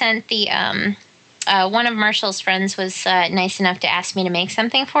say I sent the one of Marshall's friends was nice enough to ask me to make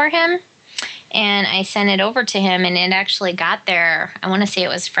something for him. And I sent it over to him, and it actually got there. I want to say it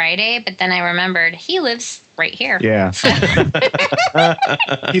was Friday, but then I remembered he lives right here. Yeah.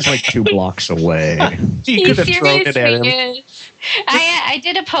 He's like 2 blocks away. He could have thrown it at him. I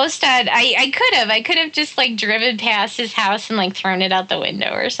did a post on. I could have just like driven past his house and like thrown it out the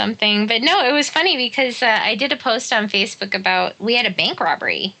window or something. But no, it was funny because I did a post on Facebook about we had a bank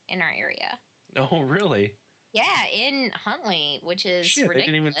robbery in our area. Oh, really? Yeah, in Huntley, which is ridiculous. I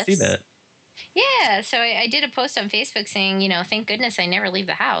didn't even see that. Yeah, so I did a post on Facebook saying, you know, thank goodness I never leave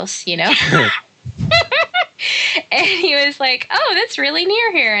the house, you know. And he was like, oh, that's really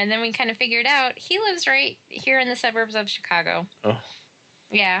near here. And then we kind of figured out he lives right here in the suburbs of Chicago. Oh.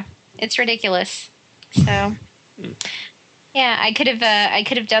 Yeah, it's ridiculous. So, yeah, I could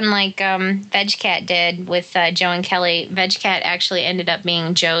have done like VegCat did with Joe and Kelly. VegCat actually ended up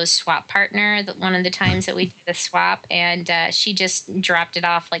being Joe's swap partner one of the times that we did the swap, and she just dropped it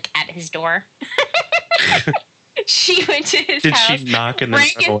off like at his door. She went to his house. Did she knock and then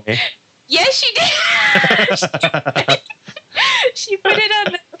run away? Yes, she did. She put it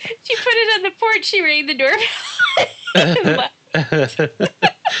on the porch. She rang the doorbell.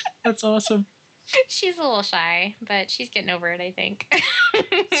 That's awesome. She's a little shy, but she's getting over it, I think.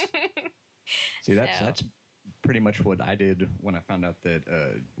 See, that's pretty much what I did when I found out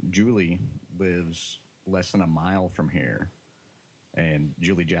that Julie lives less than a mile from here, and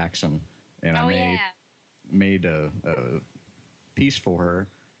Julie Jackson, and I made a piece for her,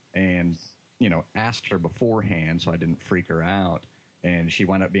 and you know, asked her beforehand so I didn't freak her out. And she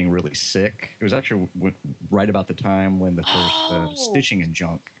wound up being really sick. It was actually right about the time when the first stitching and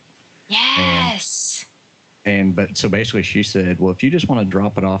junk. Yes. But so basically she said, well, if you just want to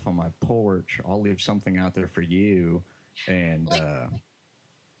drop it off on my porch, I'll leave something out there for you. And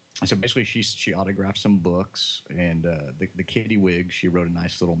so basically she autographed some books, and the kitty wig, she wrote a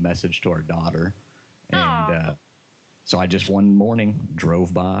nice little message to our daughter. And so I just one morning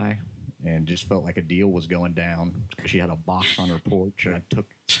drove by and just felt like a deal was going down. She had a box on her porch, and I took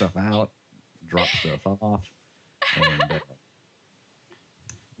stuff out, dropped stuff off, and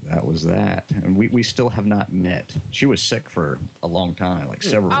that was that. And we still have not met. She was sick for a long time, like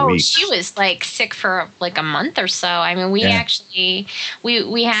several weeks. She was like sick for like a month or so. I mean, we actually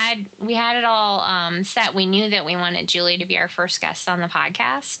we had it all set. We knew that we wanted Julie to be our first guest on the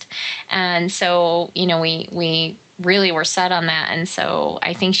podcast, and so you know we really were set on that. And so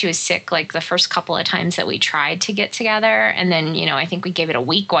I think she was sick like the first couple of times that we tried to get together, and then you know I think we gave it a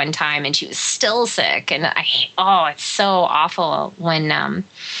week one time and she was still sick. And it's so awful when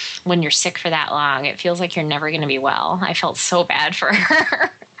you're sick for that long. It feels like you're never going to be well. I felt so bad for her.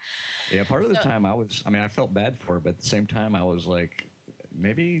 Yeah, part of the time I felt bad for her, but at the same time I was like,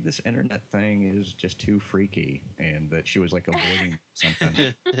 maybe this internet thing is just too freaky, and that she was like avoiding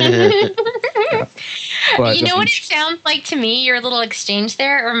something. But you know what it sounds like to me? Your little exchange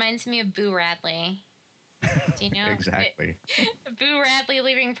there, it reminds me of Boo Radley. Do you know? Exactly. Boo Radley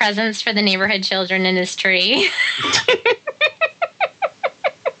leaving presents for the neighborhood children in his tree.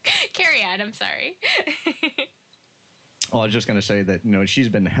 Carry on, I'm sorry. Well, I was just going to say that, you know, she's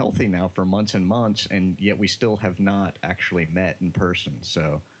been healthy now for months and months, and yet we still have not actually met in person.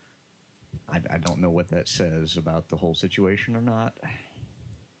 So I don't know what that says about the whole situation or not.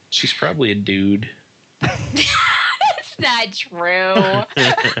 She's probably a dude. It's not true.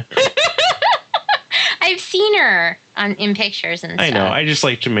 I've seen her in pictures and stuff. I know. I just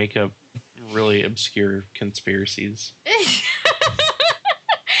like to make up really obscure conspiracies.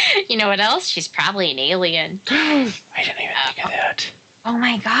 You know what else? She's probably an alien. I didn't even think of that. Oh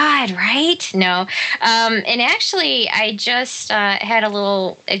my God, right? No. And actually, I just had a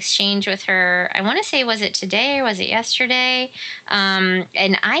little exchange with her. I want to say, was it today or was it yesterday? And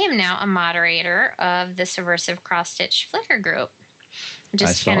I am now a moderator of the Subversive Cross Stitch Flickr group.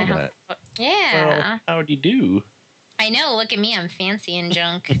 Just I saw that. Yeah. Well, how'd you do? I know. Look at me. I'm fancy and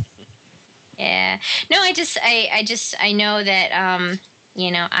junk. Yeah. No, I know that,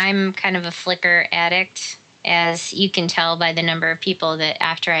 I'm kind of a Flickr addict. As you can tell by the number of people that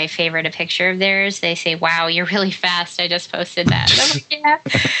after I favorite a picture of theirs, they say, "Wow, you're really fast. I just posted that." And I'm like, yeah,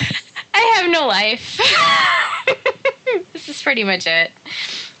 I have no life. This is pretty much it.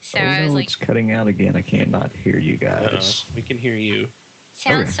 So I was like, it's cutting out again. I cannot hear you guys. We can hear you.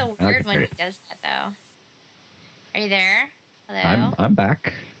 Sounds so weird when he does that, though. Are you there? Hello? I'm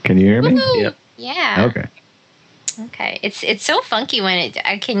back. Can you hear me? Woo-hoo! Yeah. Okay. Okay, it's so funky when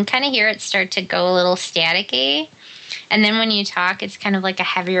I can kind of hear it start to go a little staticky, and then when you talk, it's kind of like a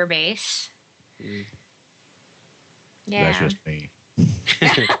heavier bass. Mm. Yeah, that's just me. Is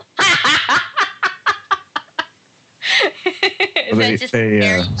that just a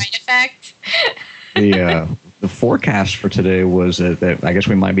very white effect? The forecast for today was that I guess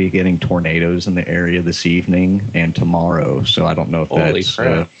we might be getting tornadoes in the area this evening and tomorrow. So I don't know if Holy that's.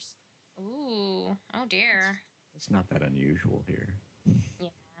 Crap. Ooh, oh dear. It's not that unusual here.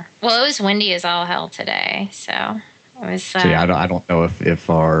 Yeah. Well, it was windy as all hell today, so it was. See, I don't know if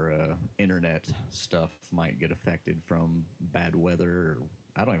our internet stuff might get affected from bad weather. Or,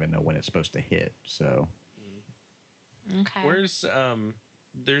 I don't even know when it's supposed to hit. So. Okay. Where's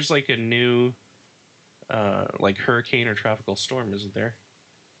there's like a new like hurricane or tropical storm, isn't there?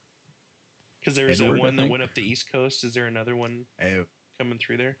 Because there's one that went up the East Coast. Is there another one coming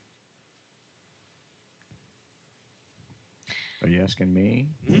through there? Are you asking me?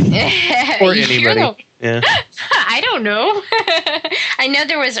 Or anybody? Yeah. I don't know. I know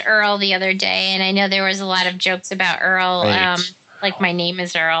there was Earl the other day, and I know there was a lot of jokes about Earl, like my name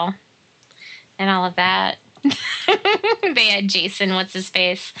is Earl, and all of that. They had Jason, what's his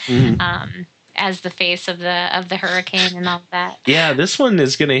face, as the face of the hurricane and all of that. Yeah, this one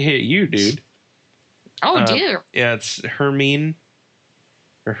is gonna hit you, dude. Oh, dude. Yeah, it's Hermine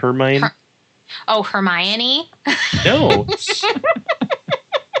or Hermione. Hermione? No.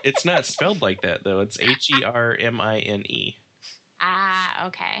 It's not spelled like that, though. It's Hermine. Ah,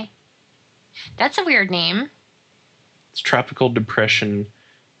 okay. That's a weird name. It's tropical depression,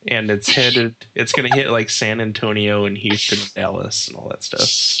 and it's going to hit like San Antonio and Houston and Dallas and all that stuff.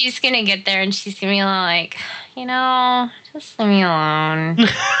 She's going to get there and she's going to be like, just leave me alone.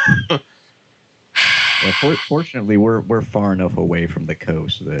 Well, fortunately, we're far enough away from the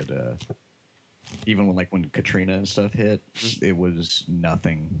coast that even when Katrina and stuff hit, it was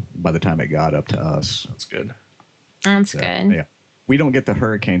nothing by the time it got up to us. That's good. That's good. Yeah, we don't get the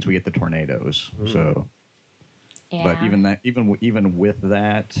hurricanes; we get the tornadoes. So, yeah. But even with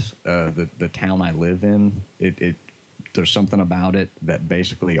that, the town I live in, it there's something about it that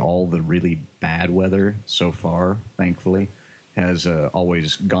basically all the really bad weather so far, thankfully, has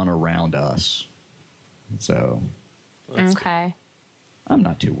always gone around us. So, okay, I'm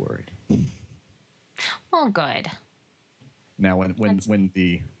not too worried. Well, good. Now, when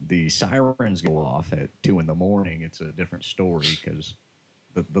the sirens go off at 2 a.m, it's a different story because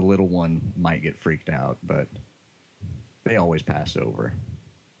the little one might get freaked out, but they always pass over.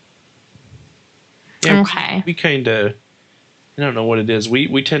 Yeah, okay. We kind of, I don't know what it is.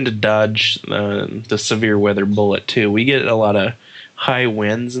 We tend to dodge the severe weather bullet too. We get a lot of high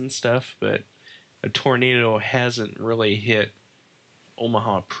winds and stuff, but a tornado hasn't really hit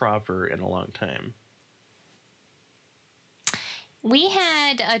Omaha proper in a long time. We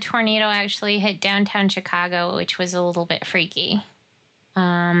had a tornado actually hit downtown Chicago, which was a little bit freaky.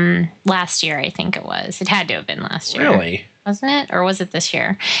 Last year, I think it was. It had to have been last year. Really? Wasn't it? Or was it this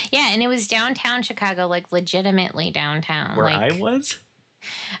year? Yeah, and it was downtown Chicago, like legitimately downtown. Where I was?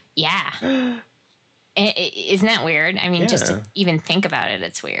 Yeah. Isn't that weird? I mean, just to even think about it,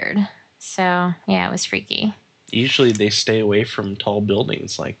 it's weird. So, yeah, it was freaky. Usually they stay away from tall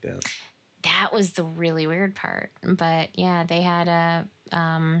buildings like that. That was the really weird part. But yeah, they had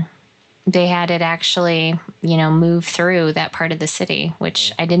it actually, move through that part of the city,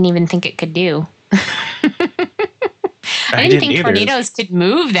 which I didn't even think it could do. I didn't think tornadoes could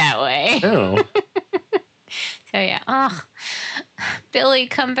move that way. No. So yeah. Oh, Billy,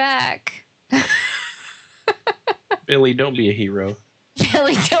 come back. Billy, don't be a hero.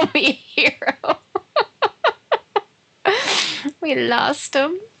 Billy, don't be a hero. We lost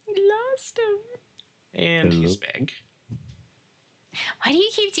him. And he's back. Why do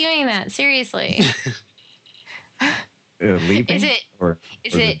you keep doing that? Seriously. Leaving?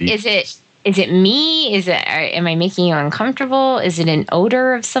 Is it me? Am I making you uncomfortable? Is it an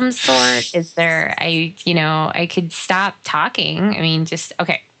odor of some sort? Is there I could stop talking. I mean, just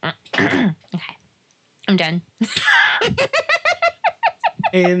okay. Okay. I'm done.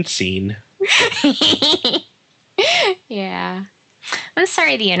 And scene. Yeah. I'm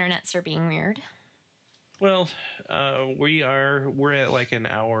sorry the internets are being weird. Well, we're at like an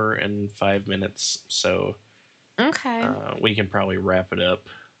hour and 5 minutes, so okay. We can probably wrap it up.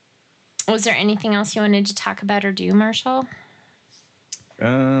 Was there anything else you wanted to talk about or do, Marshall?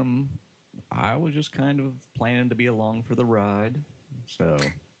 I was just kind of planning to be along for the ride, so.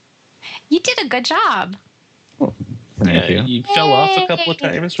 You did a good job. Well, thank you. You fell off a couple of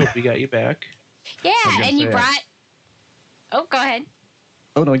times, but we got you back. Yeah, and you brought... Oh, go ahead.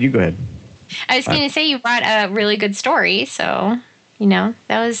 Oh, no, you go ahead. I was going to say you brought a really good story, so, that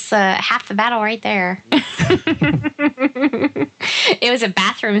was half the battle right there. It was a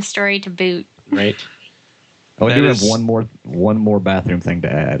bathroom story to boot. Right. Oh, I do have one more bathroom thing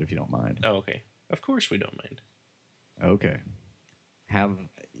to add, if you don't mind. Oh, okay. Of course we don't mind. Okay. Have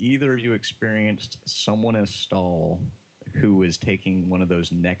either of you experienced someone in a stall who is taking one of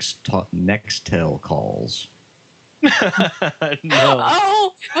those Nextel calls? No.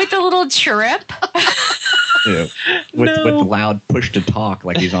 Oh, with the little chirp? Yeah. With the loud push to talk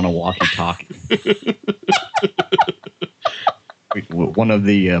like he's on a walkie-talkie. One of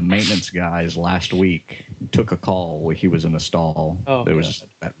the maintenance guys last week took a call where he was in a stall. Oh, there was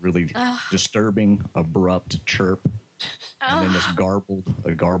that really disturbing, abrupt chirp, and then this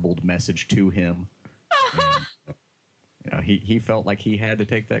garbled message to him. And, he felt like he had to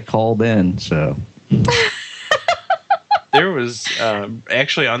take that call then. So there was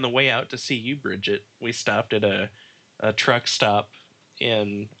actually on the way out to see you, Bridget. We stopped at a truck stop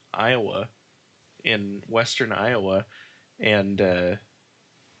in Iowa, in western Iowa. And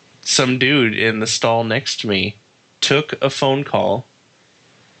some dude in the stall next to me took a phone call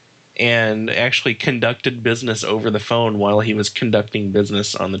and actually conducted business over the phone while he was conducting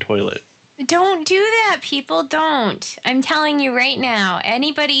business on the toilet. Don't do that, people. Don't. I'm telling you right now,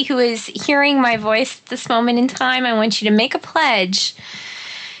 anybody who is hearing my voice at this moment in time, I want you to make a pledge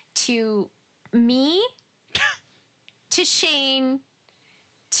to me, to Shane,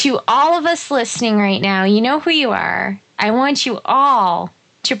 to all of us listening right now. You know who you are. I want you all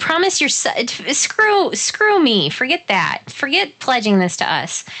to promise yourself, screw me, forget that. Forget pledging this to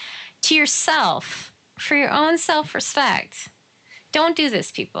us. To yourself, for your own self-respect. Don't do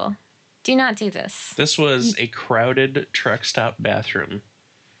this, people. Do not do this. This was a crowded truck stop bathroom.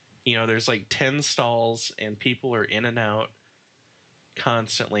 There's like 10 stalls and people are in and out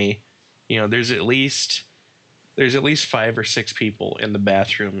constantly. There's at least 5 or 6 people in the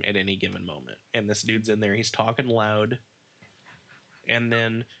bathroom at any given moment. And this dude's in there, he's talking loud. And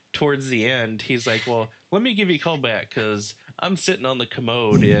then towards the end, he's like, well, let me give you a call back because I'm sitting on the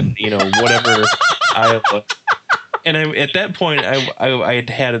commode in, whatever Iowa. And at that point, I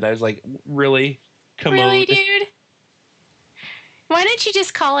had it. I was like, really? Commode? Really, dude? Why don't you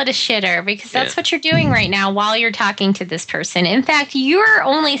just call it a shitter? Because that's what you're doing right now while you're talking to this person. In fact, you're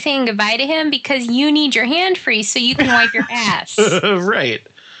only saying goodbye to him because you need your hand free so you can wipe your ass. Right.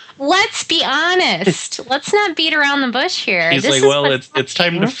 Let's be honest. Let's not beat around the bush here. He's like, well, it's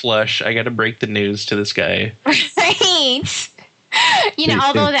time to flush. I got to break the news to this guy. Right.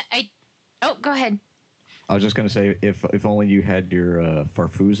 Although that Oh, go ahead. I was just going to say, if only you had your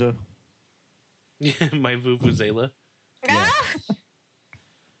Farfuzza. My Vuvuzela. Yeah.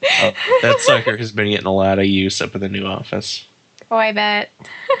 That sucker has been getting a lot of use up in the new office. Oh, I bet.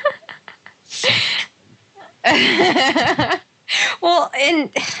 Well,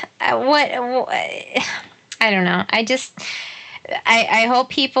 and what I don't know. I hope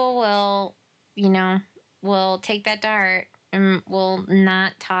people will, will take that dart and will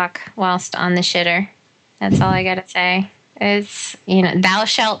not talk whilst on the shitter. That's all I got to say. It's, thou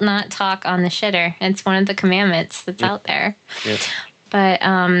shalt not talk on the shitter. It's one of the commandments that's out there. Yep. But,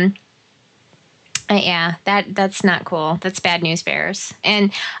 yeah, that's not cool. That's bad news bears.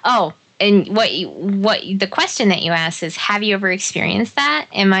 And, and what the question that you asked is, have you ever experienced that?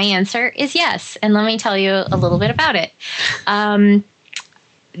 And my answer is yes. And let me tell you a little bit about it. I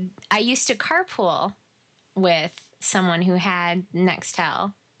used to carpool with someone who had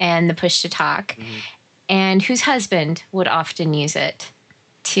Nextel and the push to talk, and whose husband would often use it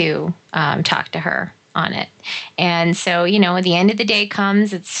to talk to her on it. And so, at the end of the day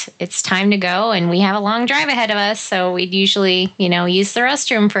comes, it's time to go, and we have a long drive ahead of us. So we'd usually, use the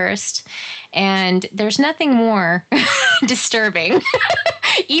restroom first. And there's nothing more disturbing,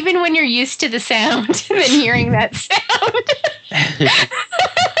 even when you're used to the sound, than hearing that sound.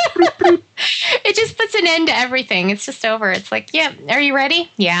 It just puts an end to everything. It's just over. It's like, yeah, are you ready?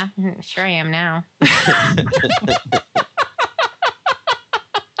 Yeah, sure I am now.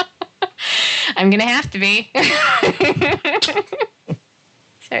 I'm going to have to be.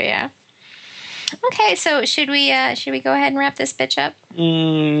 So, yeah. Okay, so should we go ahead and wrap this bitch up?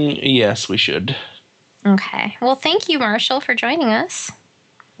 Yes, we should. Okay. Well, thank you, Marshall, for joining us.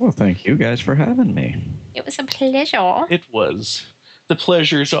 Well, thank you guys for having me. It was a pleasure. It was. The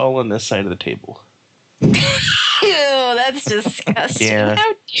pleasure's all on this side of the table. Ew, that's disgusting. Yeah.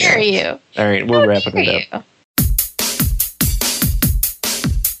 How dare you? All right, we're wrapping it up.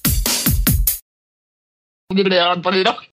 You?